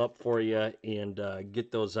bundled up for you and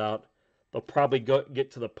get those out. They'll probably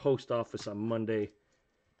get to the post office on Monday.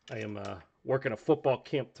 I am working a football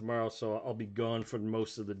camp tomorrow, so I'll be gone for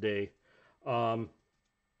most of the day.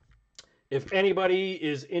 If anybody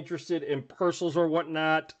is interested in personals or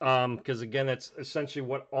whatnot, because again, that's essentially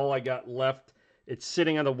what all I got left. It's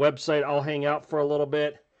sitting on the website. I'll hang out for a little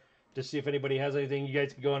bit to see if anybody has anything. You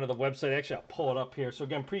guys can go onto the website. Actually, I'll pull it up here. So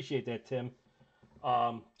again, appreciate that, Tim.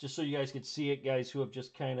 Just so you guys can see it, guys who have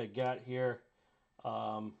just kind of got here.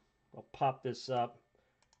 I'll pop this up,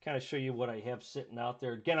 kind of show you what I have sitting out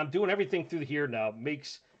there. Again, I'm doing everything through here now. It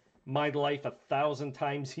makes my life 1,000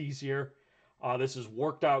 times easier. This has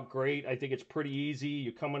worked out great. I think it's pretty easy.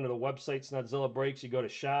 You come into the website, Snodzilla Breaks, you go to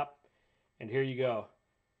shop, and here you go.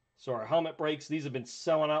 So our helmet breaks, these have been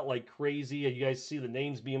selling out like crazy. You guys see the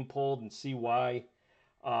names being pulled and see why.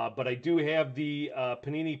 But I do have the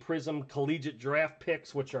Panini Prizm Collegiate Draft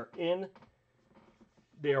Picks, which are in.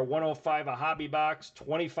 They are $105 a hobby box,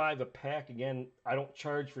 $25 a pack. Again, I don't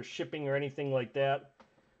charge for shipping or anything like that.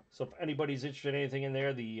 So if anybody's interested in anything in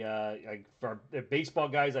there, for the baseball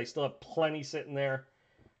guys, I still have plenty sitting there.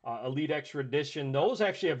 Elite Extra Edition, those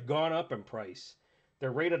actually have gone up in price.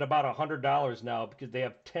 They're rated about $100 now because they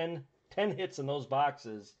have 10 hits in those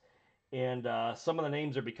boxes. And some of the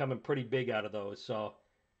names are becoming pretty big out of those. So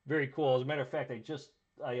very cool. As a matter of fact,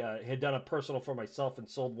 I had done a personal for myself and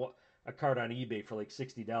sold a card on eBay for like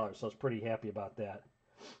 $60. So I was pretty happy about that.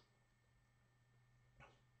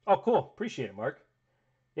 Oh, cool. Appreciate it, Mark.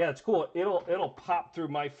 Yeah, it's cool. It'll pop through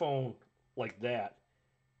my phone like that.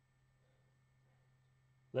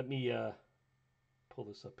 Let me pull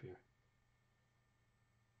this up here.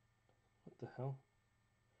 What the hell?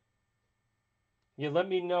 Yeah, let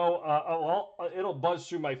me know. It'll buzz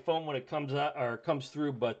through my phone when it comes out or comes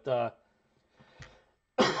through. But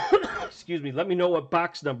excuse me. Let me know what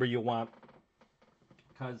box number you want,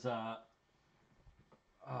 because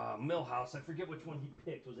Millhouse. I forget which one he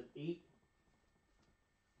picked. Was it 8?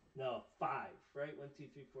 No, 5, right? 1, 2,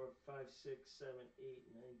 3, 4, 5, 6, 7, 8,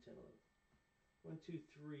 9, 10, 11. 1, 2,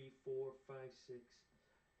 3, 4, 5, 6.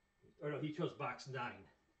 Or no, he chose box 9.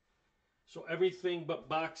 So everything but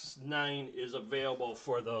box 9 is available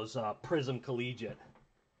for those Prizm Collegiate.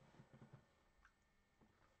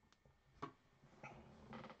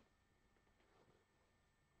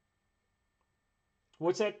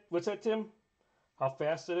 What's that, Tim? How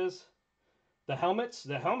fast it is? The helmets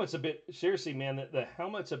a bit, seriously, man, the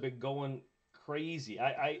helmets have been going crazy.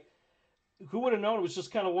 Who would have known? It was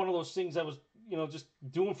just kind of one of those things I was, just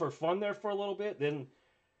doing for fun there for a little bit. Then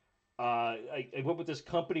I went with this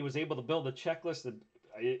company, was able to build a checklist. And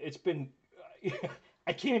it's been,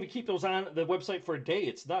 I can't even keep those on the website for a day.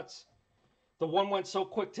 It's nuts. The one went so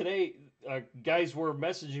quick today. Guys were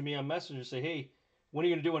messaging me on Messenger, say, hey, when are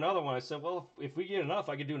you going to do another one? I said, well, if we get enough,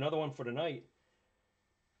 I could do another one for tonight.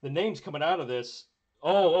 The names coming out of this.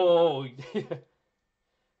 Oh.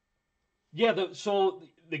 Yeah, so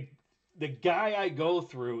the guy I go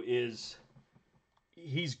through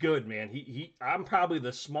he's good, man. I'm probably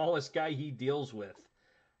the smallest guy he deals with.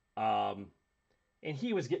 And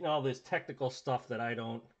he was getting all this technical stuff that I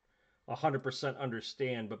don't 100%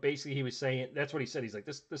 understand, but basically he was saying, that's what he said. He's like,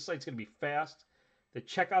 this site's going to be fast. The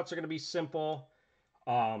checkouts are going to be simple.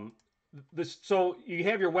 So you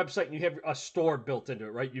have your website and you have a store built into it,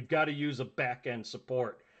 right? You've got to use a back end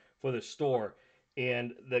support for the store,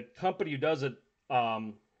 and the company who does it,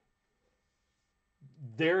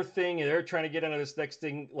 their thing, they're trying to get into this next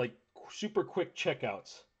thing, like super quick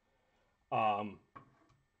checkouts.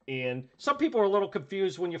 And some people are a little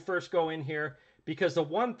confused when you first go in here, because the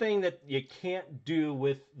one thing that you can't do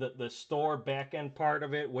with the store back end part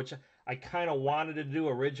of it, which I kind of wanted to do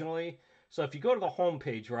originally. So if you go to the home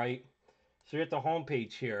page, right? So you're at the home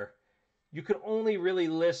page here. You can only really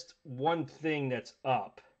list one thing that's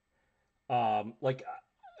up. Like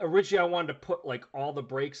originally I wanted to put like all the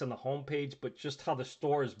breaks on the home page, but just how the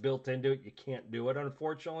store is built into it, you can't do it,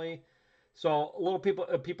 unfortunately. So a little people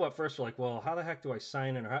at first are like, well, how the heck do I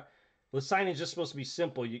sign in? Well, the sign in is just supposed to be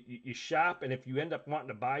simple. You shop, and if you end up wanting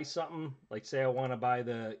to buy something, like say I want to buy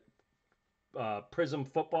the Prizm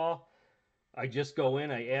football, I just go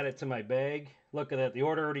in, I add it to my bag. Look at that, the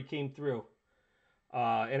order already came through.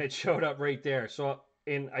 And it showed up right there. So,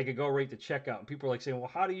 and I could go right to checkout. And people are like saying,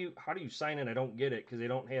 well, how do you sign in? I don't get it, because they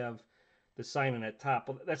don't have the sign-in at top.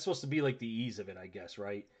 Well, that's supposed to be like the ease of it, I guess,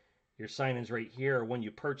 right? Your sign-in's right here. Or when you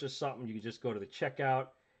purchase something, you can just go to the checkout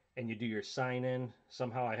and you do your sign-in.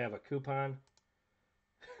 Somehow I have a coupon.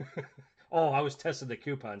 Oh, I was testing the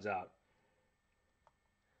coupons out.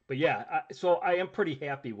 But yeah, so I am pretty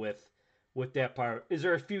happy with that part. Is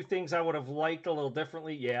there a few things I would have liked a little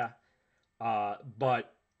differently? Yeah.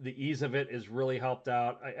 But the ease of it has really helped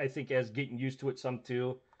out. I think as getting used to it some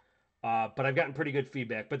too. But I've gotten pretty good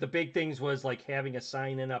feedback. But the big things was like having a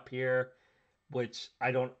sign in up here, which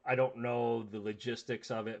I don't know the logistics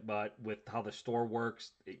of it, but with how the store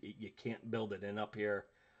works, you can't build it in up here.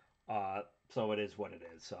 So it is what it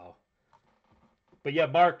is. So, but yeah,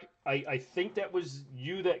 Mark, I think that was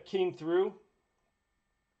you that came through.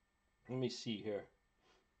 Let me see here.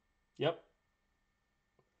 Yep.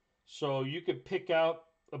 So you could pick out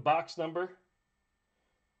a box number.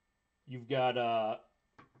 You've got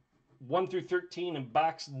 1 through 13, and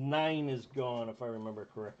box 9 is gone, if I remember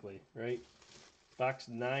correctly, right? Box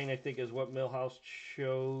 9, I think, is what Millhouse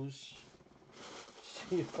chose.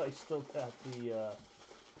 See if I still got the,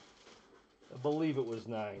 I believe it was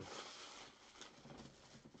 9.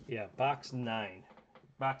 Yeah, box 9.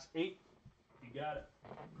 Box 8, you got it.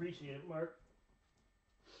 Appreciate it, Mark.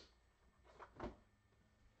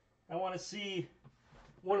 I want to see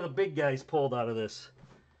one of the big guys pulled out of this.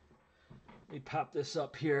 Let me pop this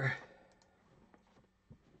up here.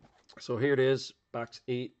 So here it is, box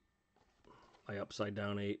 8. My upside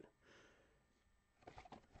down 8.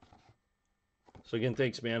 So again,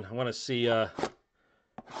 thanks, man. I want to see,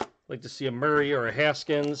 like to see a Murray or a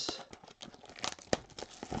Haskins.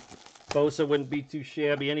 Bosa wouldn't be too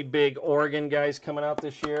shabby. Any big Oregon guys coming out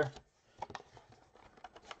this year?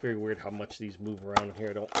 Very weird how much these move around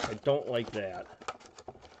here. I don't like that.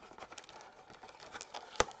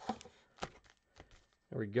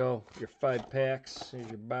 There we go. Your 5 packs. Here's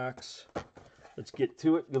your box. Let's get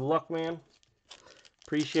to it. Good luck, man.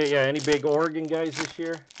 Appreciate, yeah, any big Oregon guys this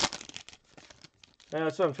year?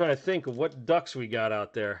 That's what I'm trying to think of. What Ducks we got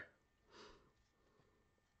out there?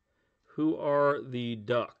 Who are the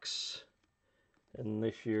Ducks in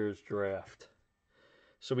this year's draft?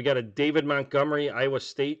 So we got a David Montgomery, Iowa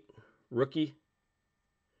State rookie.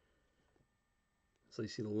 So you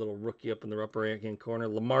see the little rookie up in the upper right-hand corner.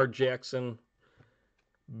 Lamar Jackson,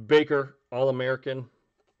 Baker, All-American.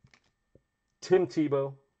 Tim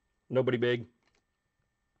Tebow, nobody big.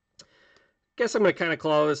 Guess I'm going to kind of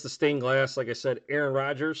call this the stained glass. Like I said, Aaron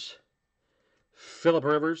Rodgers, Phillip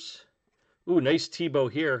Rivers. Ooh, nice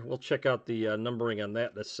Tebow here. We'll check out the numbering on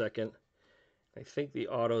that in a second. I think the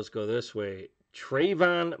autos go this way.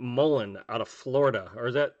 Trayvon Mullen out of Florida. Or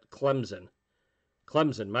is that Clemson?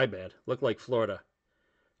 Clemson, my bad. Looked like Florida.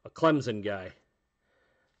 A Clemson guy.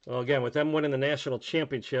 Well, again, with them winning the national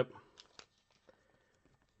championship,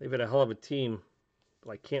 they've had a hell of a team.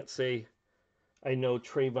 But I can't say I know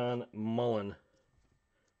Trayvon Mullen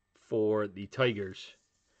for the Tigers.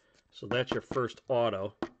 So that's your first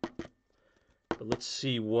auto. But let's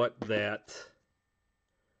see what this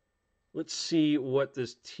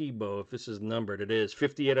Tebow, if this is numbered. It is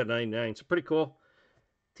 58 out of 99. So pretty cool.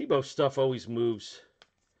 Tebow stuff always moves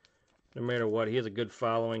no matter what. He has a good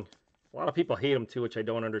following. A lot of people hate him too, which I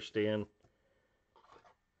don't understand.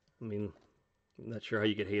 I mean, I'm not sure how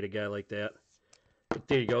you could hate a guy like that. But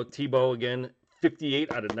there you go. Tebow again,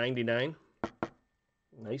 58 out of 99.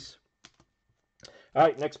 Nice. All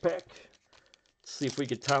right, next pack. Let's see if we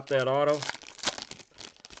could top that auto.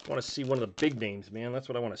 I want to see one of the big names, man. That's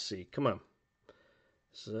what I want to see. Come on.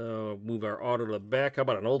 So, move our auto to the back. How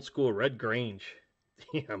about an old school Red Grange?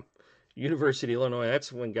 Damn. University of Illinois.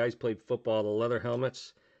 That's when guys played football. The leather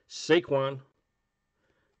helmets. Saquon.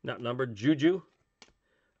 Not numbered. Juju.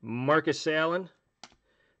 Marcus Allen.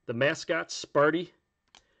 The mascot, Sparty.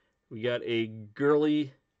 We got a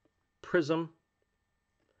girly Prizm.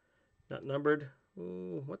 Not numbered.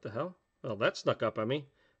 Ooh, what the hell? Well, that snuck up on me.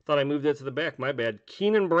 Thought I moved it to the back. My bad.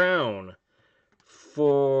 Keenan Brown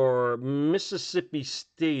for Mississippi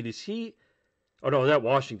State. Is he? Oh, no, that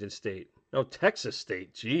Washington State. No, Texas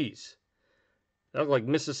State. Jeez. That looked like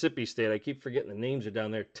Mississippi State. I keep forgetting the names are down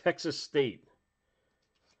there. Texas State.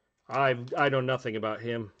 I know nothing about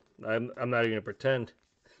him. I'm not even going to pretend.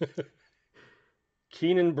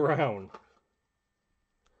 Keenan Brown.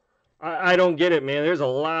 I don't get it, man. There's a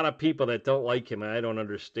lot of people that don't like him, and I don't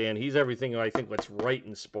understand. He's everything I think what's right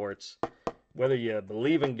in sports. Whether you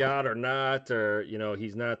believe in God or not, or,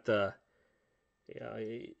 he's not, no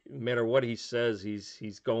matter what he says, he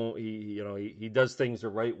does things the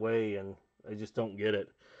right way, and I just don't get it.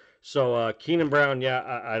 So, Keenan Brown,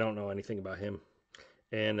 yeah, I don't know anything about him.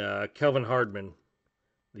 And Kelvin Hardman,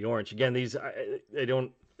 the orange. Again, these, I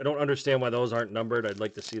don't don't understand why those aren't numbered. I'd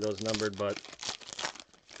like to see those numbered, but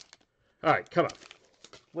all right, come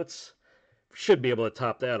on. Should be able to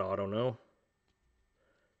top that auto, no?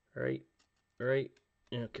 All right.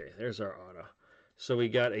 Okay, there's our auto. So we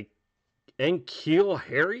got a N'Keal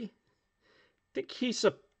Harry. I think he's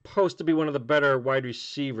supposed to be one of the better wide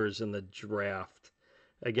receivers in the draft.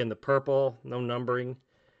 Again, the purple, no numbering.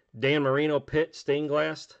 Dan Marino, Pitt, stained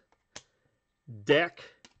glass. Dak,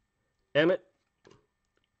 Emmett,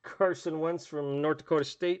 Carson Wentz from North Dakota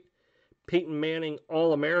State. Peyton Manning,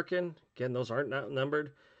 All-American. Again, those aren't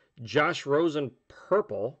numbered. Josh Rosen,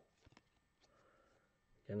 purple.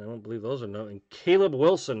 And I don't believe those are known. And Caleb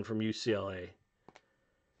Wilson from UCLA.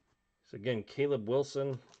 So again, Caleb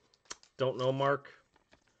Wilson. Don't know Mark.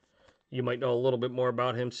 You might know a little bit more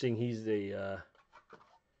about him, seeing he's the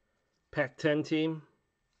Pac-10 team.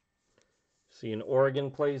 Seeing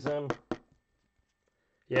Oregon plays them.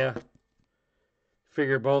 Yeah.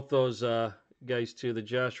 Figure both those guys too. The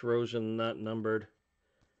Josh Rosen, not numbered.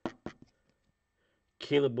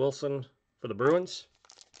 Caleb Wilson for the Bruins.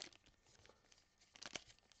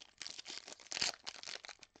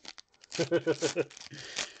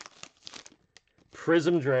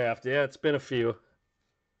 Prizm draft. Yeah, it's been a few.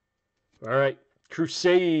 All right.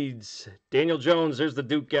 Crusades. Daniel Jones. There's the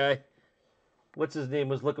Duke guy. What's his name?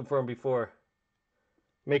 Was looking for him before.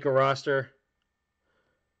 Make a roster.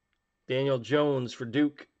 Daniel Jones for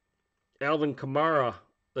Duke. Alvin Kamara.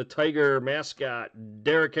 The Tiger mascot.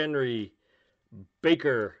 Derrick Henry.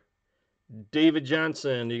 Baker. David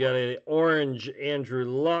Johnson. You got an orange Andrew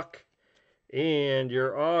Luck. And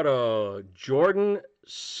your auto, Jordan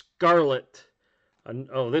Scarlett.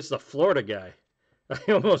 Oh, this is a Florida guy.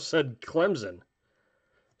 I almost said Clemson.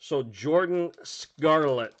 So Jordan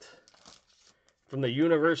Scarlett from the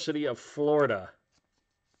University of Florida.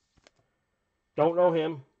 Don't know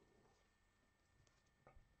him.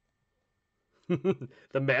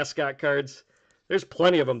 The mascot cards. There's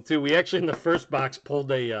plenty of them too. We actually in the first box pulled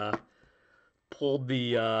the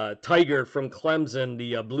Tiger from Clemson,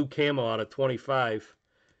 the blue camo out of 25.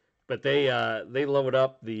 But they load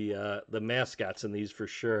up the mascots in these for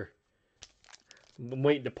sure. I'm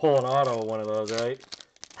waiting to pull an auto of one of those, right?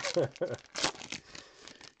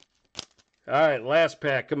 All right, last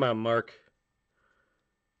pack. Come on, Mark.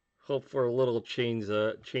 Hope for a little change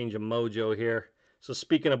of mojo here. So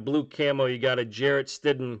speaking of blue camo, you got a Jarrett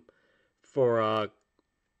Stidham for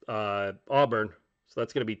Auburn. So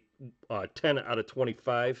that's going to be 10 out of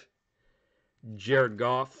 25. Jared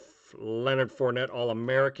Goff, Leonard Fournette,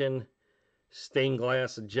 All-American. Stained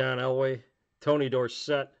glass, John Elway. Tony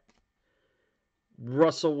Dorsett.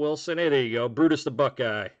 Russell Wilson. Hey, there you go. Brutus the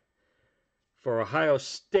Buckeye for Ohio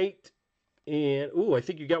State. And, ooh, I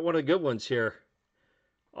think you got one of the good ones here.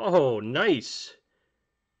 Oh, nice.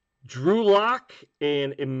 Drew Lock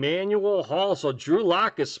and Emmanuel Hall. So Drew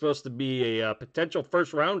Lock is supposed to be a potential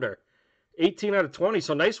first rounder. 18 out of 20.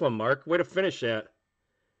 So nice one, Mark. Way to finish that.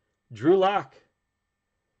 Drew Lock.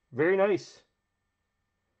 Very nice.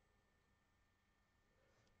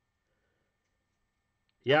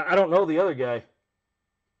 Yeah, I don't know the other guy.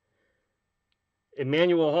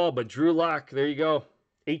 Emmanuel Hall, but Drew Lock. There you go.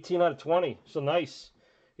 18 out of 20. So nice.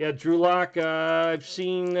 Yeah, Drew Lock, I've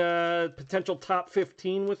seen potential top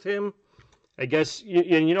 15 with him. I guess,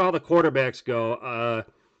 you know how the quarterbacks go.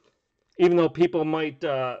 Even though people might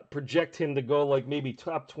project him to go like maybe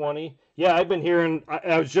top 20. Yeah, I've been hearing,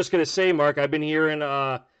 I was just going to say, Mark, I've been hearing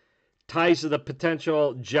ties to the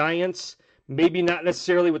potential Giants. Maybe not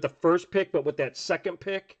necessarily with the first pick, but with that second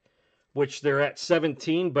pick, which they're at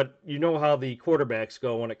 17. But you know how the quarterbacks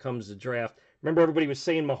go when it comes to draft. Remember everybody was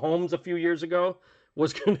saying Mahomes a few years ago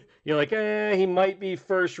was going to, you're like, he might be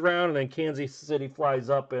first round, and then Kansas City flies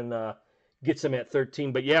up and gets him at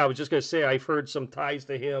 13. But yeah, I was just going to say, I've heard some ties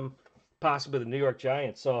to him, possibly the New York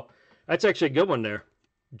Giants. So that's actually a good one there.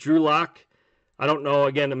 Drew Lock, I don't know.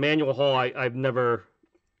 Again, Emmanuel Hall, I've never,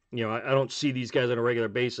 I don't see these guys on a regular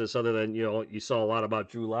basis other than, you saw a lot about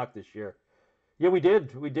Drew Lock this year. Yeah, we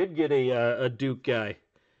did. We did get a Duke guy.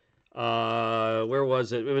 Where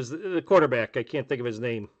was it? It was the quarterback. I can't think of his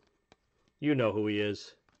name. You know who he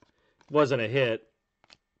is. Wasn't a hit.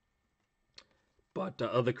 But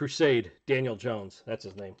of the Crusade, Daniel Jones. That's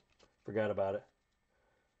his name. Forgot about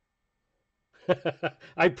it.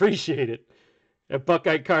 I appreciate it. That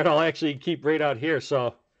Buckeye card I'll actually keep right out here.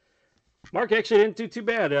 So Mark actually didn't do too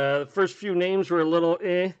bad. The first few names were a little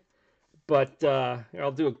but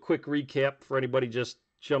I'll do a quick recap for anybody just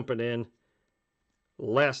jumping in.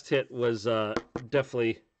 Last hit was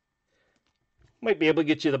definitely, might be able to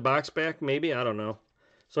get you the box back, maybe, I don't know.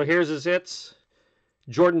 So here's his hits.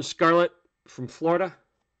 Jordan Scarlett from Florida.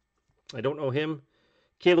 I don't know him.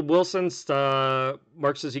 Caleb Wilson's,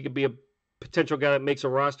 Mark says he could be a potential guy that makes a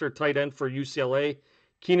roster, tight end for UCLA.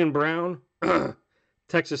 Keenan Brown,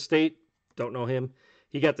 Texas State, don't know him.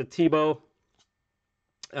 He got the Tebow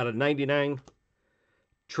out of 99.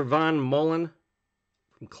 Trevon Mullen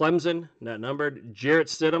from Clemson, not numbered. Jarrett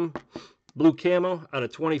Stidham, blue camo out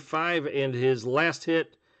of 25. And his last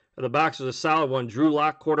hit of the box was a solid one. Drew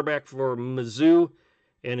Lock, quarterback for Mizzou,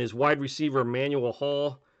 and his wide receiver, Emmanuel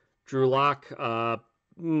Hall. Drew Lock, I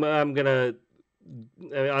don't even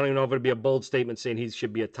know if it'd be a bold statement saying he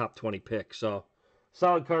should be a top 20 pick. So,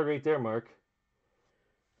 solid card right there, Mark.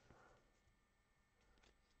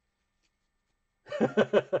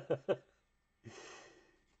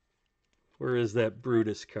 Where is that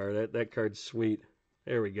Brutus card? That card's sweet.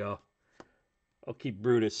 There we go. I'll keep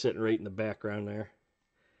Brutus sitting right in the background there.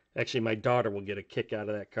 Actually, my daughter will get a kick out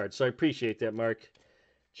of that card. So I appreciate that, Mark.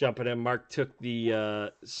 Jumping in. Mark took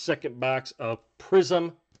the second box of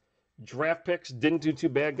Prizm draft picks. Didn't do too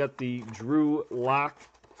bad. Got the Drew Lock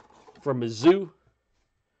from Mizzou.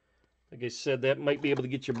 Like I said, that might be able to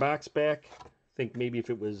get your box back. I think maybe if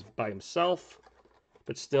it was by himself.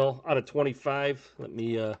 But still, out of 25. Let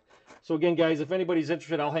me... So again, guys, if anybody's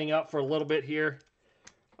interested, I'll hang out for a little bit here.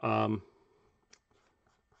 Again,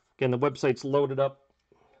 the website's loaded up.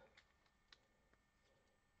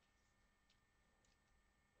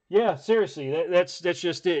 Yeah, seriously, that's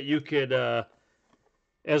just it. You could,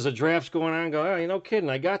 as the draft's going on, go, oh, you no kidding,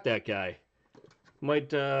 I got that guy. Might,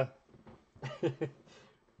 turns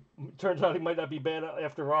out he might not be bad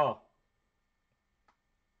after all.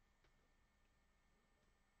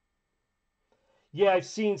 Yeah, I've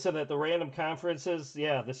seen some at the random conferences.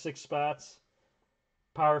 Yeah, the 6 spots.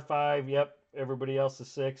 Power 5, yep. Everybody else is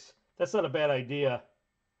 6. That's not a bad idea.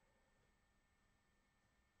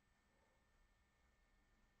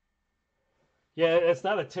 Yeah, it's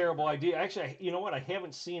not a terrible idea. Actually, you know what? I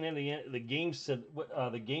haven't seen any of the games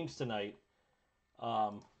tonight.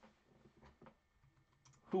 Um,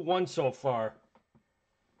 who won so far?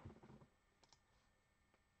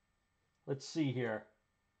 Let's see here.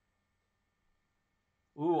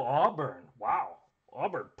 Ooh, Auburn. Wow.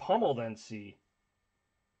 Auburn pummeled NC.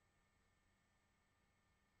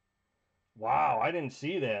 Wow, I didn't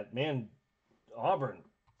see that. Man, Auburn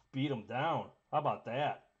beat them down. How about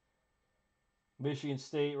that? Michigan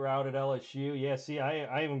State routed LSU. Yeah, see,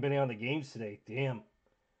 I haven't been on the games today. Damn.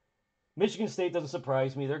 Michigan State doesn't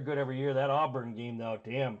surprise me. They're good every year. That Auburn game, though,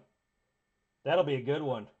 damn. That'll be a good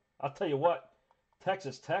one. I'll tell you what,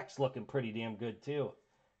 Texas Tech's looking pretty damn good, too.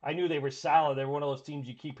 I knew they were solid. They were one of those teams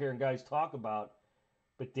you keep hearing guys talk about.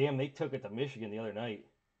 But damn, they took it to Michigan the other night.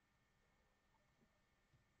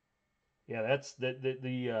 Yeah, that's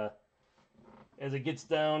the as it gets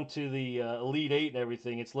down to the Elite Eight and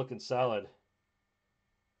everything, it's looking solid.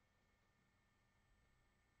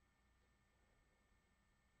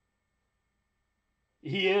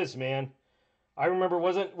 He is, man. I remember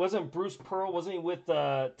wasn't Bruce Pearl, wasn't he with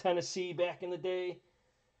Tennessee back in the day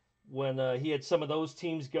when he had some of those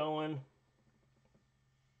teams going?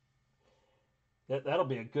 That'll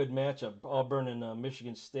be a good matchup, Auburn and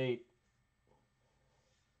Michigan State.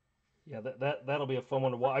 Yeah, that'll be a fun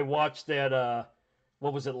one to watch. I watched that.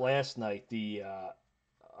 What was it last night? The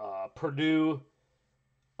Purdue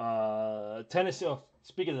Tennessee. Oh,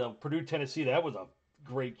 speaking of Purdue Tennessee, that was a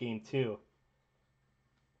great game too.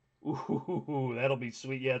 Ooh, that'll be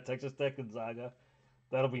sweet. Yeah, Texas Tech Gonzaga.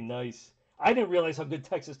 That'll be nice. I didn't realize how good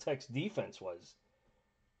Texas Tech's defense was.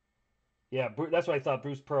 Yeah, that's why I thought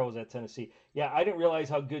Bruce Pearl was at Tennessee. Yeah, I didn't realize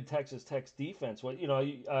how good Texas Tech's defense was. You know,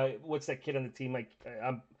 what's that kid on the team?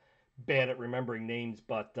 I'm bad at remembering names,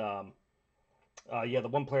 but yeah, the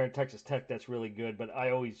one player in Texas Tech that's really good. But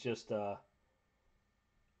I always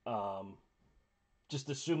um, just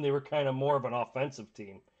assumed they were kind of more of an offensive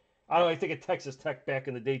team. I don't know, I think of Texas Tech back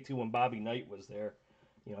in the day too when Bobby Knight was there.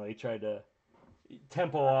 You know, they tried to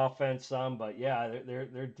tempo offense some, but yeah,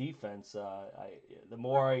 their defense. The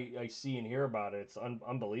more I see and hear about it, it's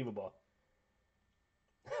unbelievable.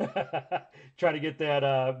 Try to get that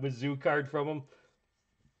Mizzou card from them.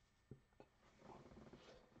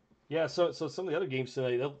 Yeah, so some of the other games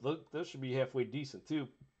tonight, those should be halfway decent too.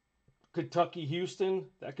 Kentucky, Houston,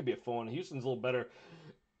 that could be a fun one. Houston's a little better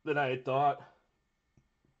than I had thought.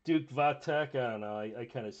 Duke, Vatek, I don't know. I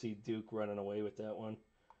kind of see Duke running away with that one.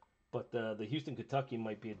 But the Houston, Kentucky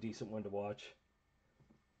might be a decent one to watch.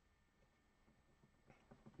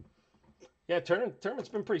 Yeah, tournament's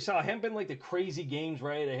been pretty solid. Haven't been like the crazy games,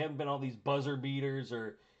 right? They haven't been all these buzzer beaters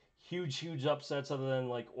or huge upsets other than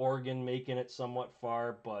like Oregon making it somewhat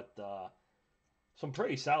far. But some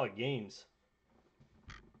pretty solid games.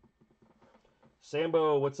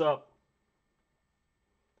 Sambo, what's up?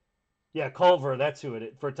 Yeah, Culver, that's who it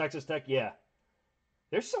is. For Texas Tech, yeah.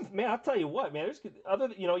 There's some man. I'll tell you what, man. There's other.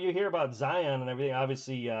 You hear about Zion and everything.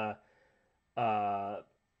 Obviously, uh,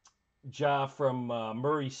 Ja from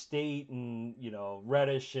Murray State and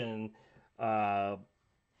Reddish and uh,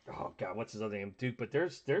 oh god, what's his other name? Duke. But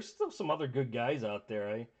there's still some other good guys out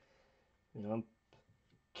there. I'm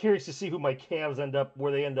curious to see who my Cavs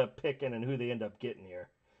where they end up picking and who they end up getting here.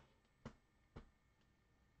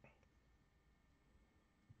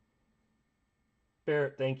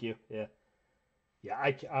 Barrett, thank you. Yeah, yeah.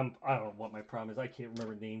 I don't know what my problem is. I can't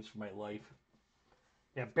remember names for my life.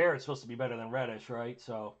 Yeah, Barrett's supposed to be better than Reddish, right?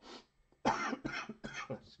 So,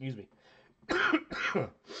 excuse me.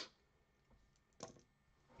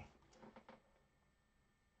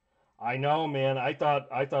 I know, man. I thought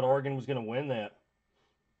Oregon was going to win that.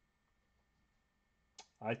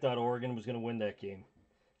 I thought Oregon was going to win that game.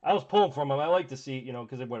 I was pulling from them. I like to see,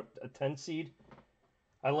 because they were a 10 seed.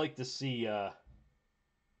 I like to see. I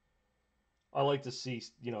like to see,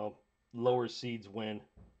 lower seeds win.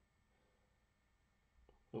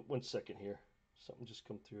 Oh, 1 second here. Something just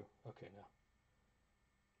come through. Okay, now.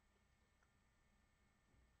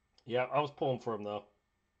 Yeah, I was pulling for him though.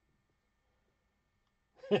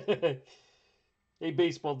 Hey,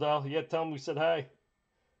 baseball doll. Yeah, tell him we said hi.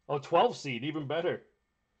 Oh, 12 seed, even better.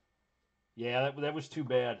 Yeah, that was too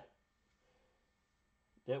bad.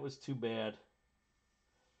 That was too bad.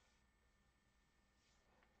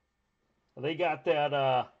 They got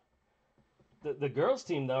that the girls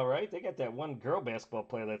team though, right? They got that one girl basketball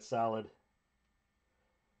player that's solid.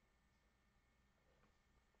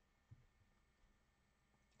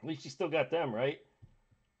 At least you still got them, right?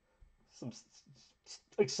 Some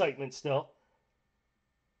excitement still.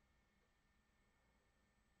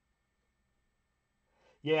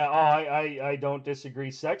 Yeah, oh, I don't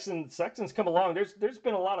disagree. Sexton's come along. There's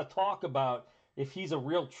been a lot of talk about if he's a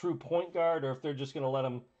real true point guard or if they're just going to let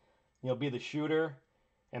him, be the shooter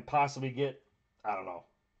and possibly get, I don't know,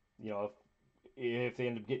 if they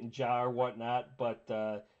end up getting Ja or whatnot. But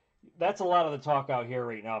that's a lot of the talk out here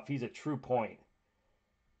right now. If he's a true point,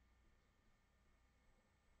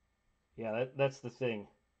 yeah, that's the thing.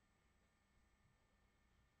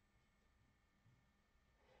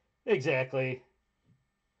 Exactly.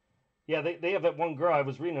 Yeah, they have that one girl. I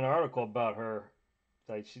was reading an article about her.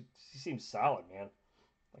 Like she seems solid, man.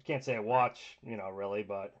 I can't say I watch, really,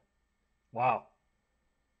 but wow.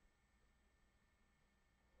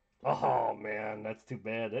 Oh man, that's too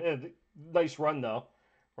bad. Nice run though,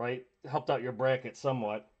 right? Helped out your bracket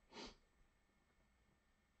somewhat.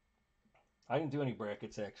 I didn't do any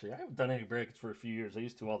brackets actually. I haven't done any brackets for a few years. I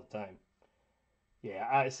used to all the time.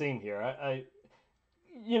 Yeah, same here.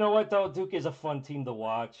 You know what though? Duke is a fun team to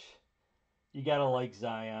watch. You gotta like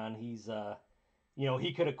Zion. He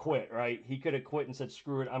could have quit, right? He could have quit and said,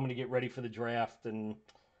 "Screw it, I'm gonna get ready for the draft, and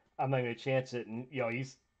I'm not gonna chance it." And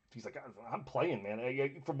he's like, "I'm playing,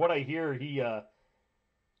 man." From what I hear, he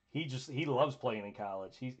loves playing in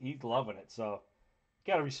college. He's loving it. So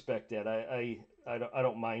gotta respect that. I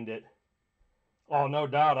don't mind it. Oh, no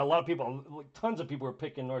doubt. A lot of people, like, tons of people were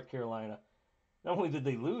picking North Carolina. Not only did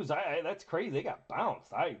they lose, that's crazy. They got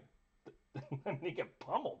bounced. I mean, they got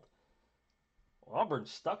pummeled. Auburn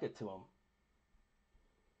stuck it to them.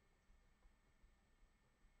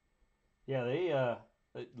 Yeah,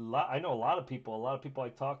 I know a lot of people. A lot of people I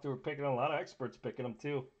talked to were picking them. A lot of experts picking them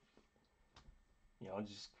too.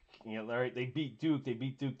 Just all right. They beat Duke. They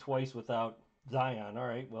beat Duke twice without Zion. All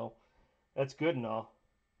right, well, that's good and all.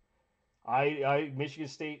 Michigan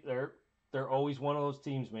State. They're always one of those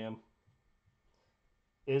teams, man.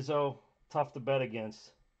 Izzo, tough to bet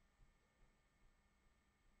against.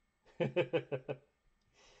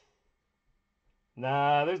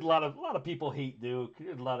 Nah, there's a lot of people hate Duke.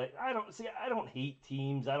 There's a lot of I don't hate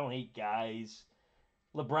teams. I don't hate guys.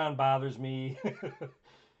 LeBron bothers me,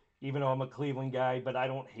 even though I'm a Cleveland guy. But I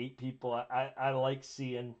don't hate people. I like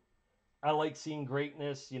seeing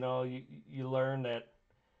greatness. You learn that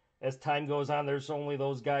as time goes on, there's only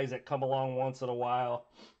those guys that come along once in a while.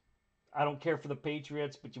 I don't care for the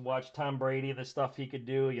Patriots, but you watch Tom Brady, the stuff he could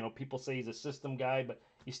do. People say he's a system guy, but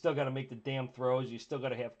you still got to make the damn throws. You still got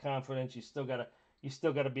to have confidence. You still got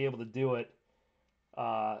to be able to do it.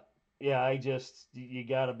 Uh, yeah, you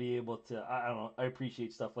got to be able to. I don't know. I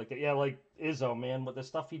appreciate stuff like that. Yeah, like Izzo, man, with the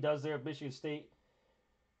stuff he does there at Michigan State.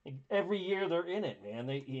 Every year they're in it, man.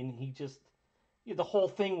 And he just the whole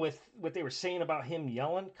thing with what they were saying about him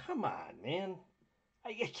yelling. Come on, man.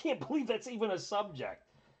 I can't believe that's even a subject.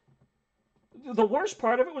 The worst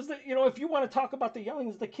part of it was that if you want to talk about the yelling,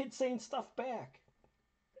 is the kid saying stuff back.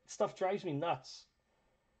 Stuff drives me nuts.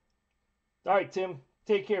 All right, Tim.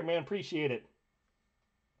 Take care, man. Appreciate it.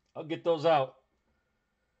 I'll get those out.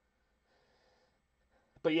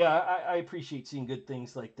 But yeah, I appreciate seeing good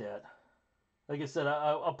things like that. Like I said,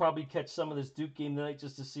 I'll probably catch some of this Duke game tonight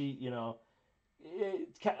just to see, I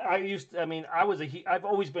mean, I've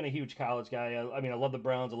always been a huge college guy. I mean, I love the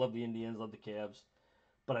Browns, I love the Indians, I love the Cavs,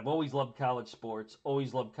 but I've always loved college sports,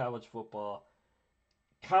 always loved college football.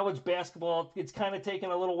 College basketball, it's kind of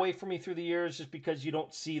taken a little away from me through the years just because you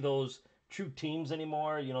don't see those true teams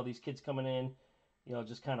anymore. These kids coming in,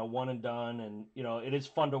 just kind of one and done. And, it is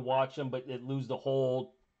fun to watch them, but it lose the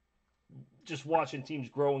whole, just watching teams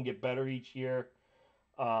grow and get better each year.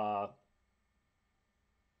 Uh,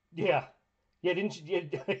 yeah. Yeah, didn't you?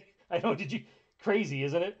 Yeah, I know, did you? Crazy,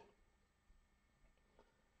 isn't it?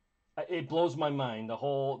 It blows my mind. The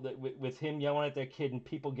whole, with him yelling at that kid and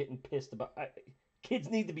people getting pissed about.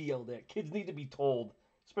 Kids need to be yelled at. Kids need to be told,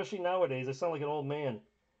 especially nowadays. I sound like an old man.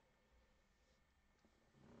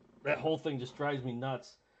 That whole thing just drives me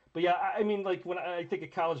nuts. But yeah, I mean, like when I think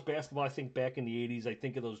of college basketball, I think back in the '80s. I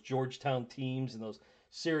think of those Georgetown teams and those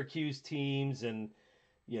Syracuse teams, and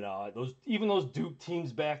those Duke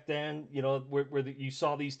teams back then. You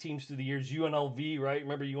saw these teams through the years. UNLV, right?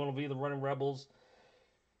 Remember UNLV, the Running Rebels?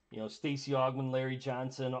 Stacey Augmon, Larry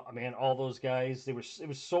Johnson, man, all those guys. It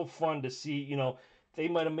was so fun to see. They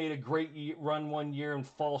might have made a great run one year and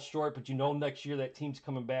fall short, but next year that team's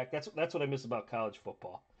coming back. That's what I miss about college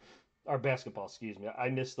football or basketball. Excuse me. I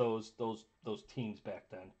miss those teams back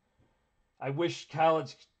then. I wish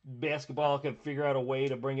college basketball could figure out a way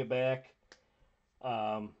to bring it back.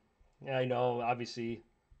 Um, I know, obviously,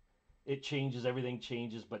 it changes, everything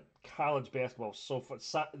changes, but college basketball is so fun.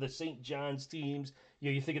 The St. John's teams,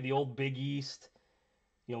 you think of the old Big East,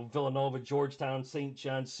 Villanova, Georgetown, St.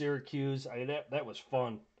 John's, Syracuse. That was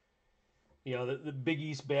fun. The Big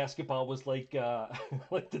East basketball was like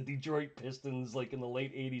like the Detroit Pistons, like in the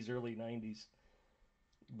late '80s, early '90s.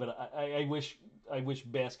 But I wish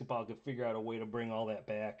basketball could figure out a way to bring all that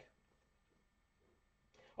back.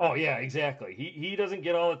 Oh yeah, exactly. He doesn't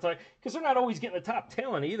get all the time because they're not always getting the top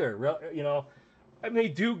talent either. I mean, they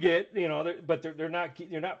do get, but they're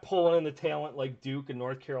not pulling in the talent like Duke and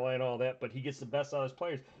North Carolina, all that. But he gets the best out of his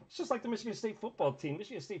players. It's just like the Michigan State football team.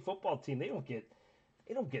 Michigan State football team, they don't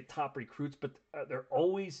get top recruits, but they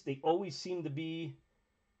always seem to be,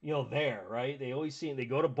 there, right? They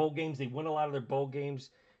go to bowl games, they win a lot of their bowl games.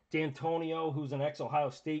 D'Antonio, who's an ex-Ohio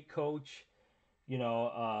State coach, you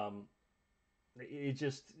know, it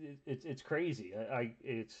just it's crazy.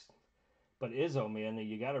 But Izzo, man,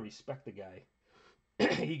 you got to respect the guy.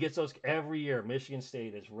 He gets those every year. Michigan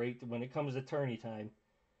State is right when it comes to tourney time.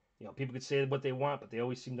 People could say what they want, but they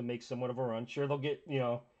always seem to make somewhat of a run. Sure, they'll get,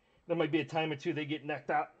 there might be a time or two they get knocked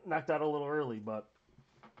out a little early, but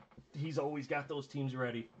he's always got those teams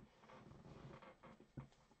ready.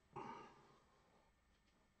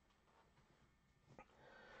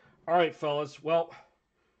 All right, fellas. Well,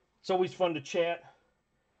 it's always fun to chat.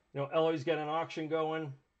 Eloy's got an auction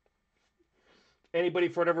going. Anybody,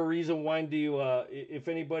 for whatever reason, if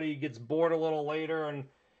anybody gets bored a little later and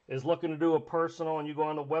is looking to do a personal and you go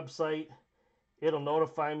on the website, it'll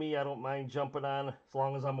notify me. I don't mind jumping on as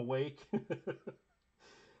long as I'm awake.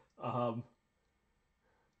 um,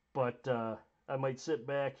 but I might sit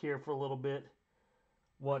back here for a little bit,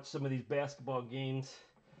 watch some of these basketball games.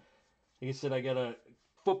 Like I said, I got a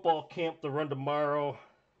football camp to run tomorrow.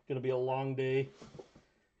 Gonna be a long day.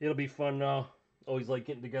 It'll be fun though. Always like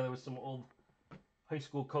getting together with some old high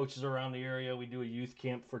school coaches around the area. We do a youth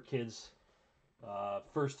camp for kids,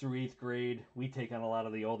 first through eighth grade. We take on a lot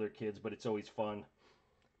of the older kids, but it's always fun.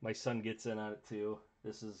 My son gets in on it too.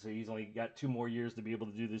 He's only got 2 more years to be able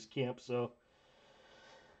to do this camp, so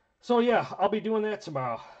yeah, I'll be doing that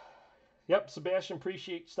tomorrow. Yep, Sebastian,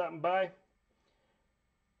 appreciate you stopping by.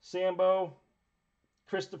 Sambo,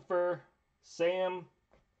 Christopher, Sam.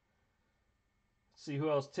 Let's see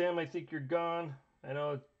who else. Tim, I think you're gone. I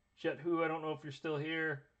know Jet Who, I don't know if you're still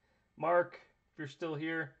here. Mark, if you're still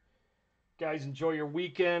here. Guys, enjoy your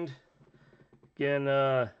weekend. Again,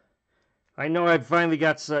 I know I've finally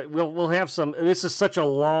got some. We'll have some. This is such a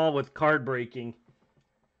lull with card breaking.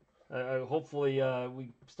 Hopefully, we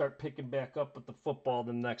start picking back up with the football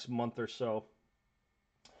the next month or so.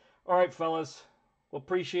 All right, fellas. We'll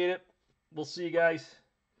appreciate it. We'll see you guys.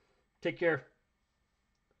 Take care.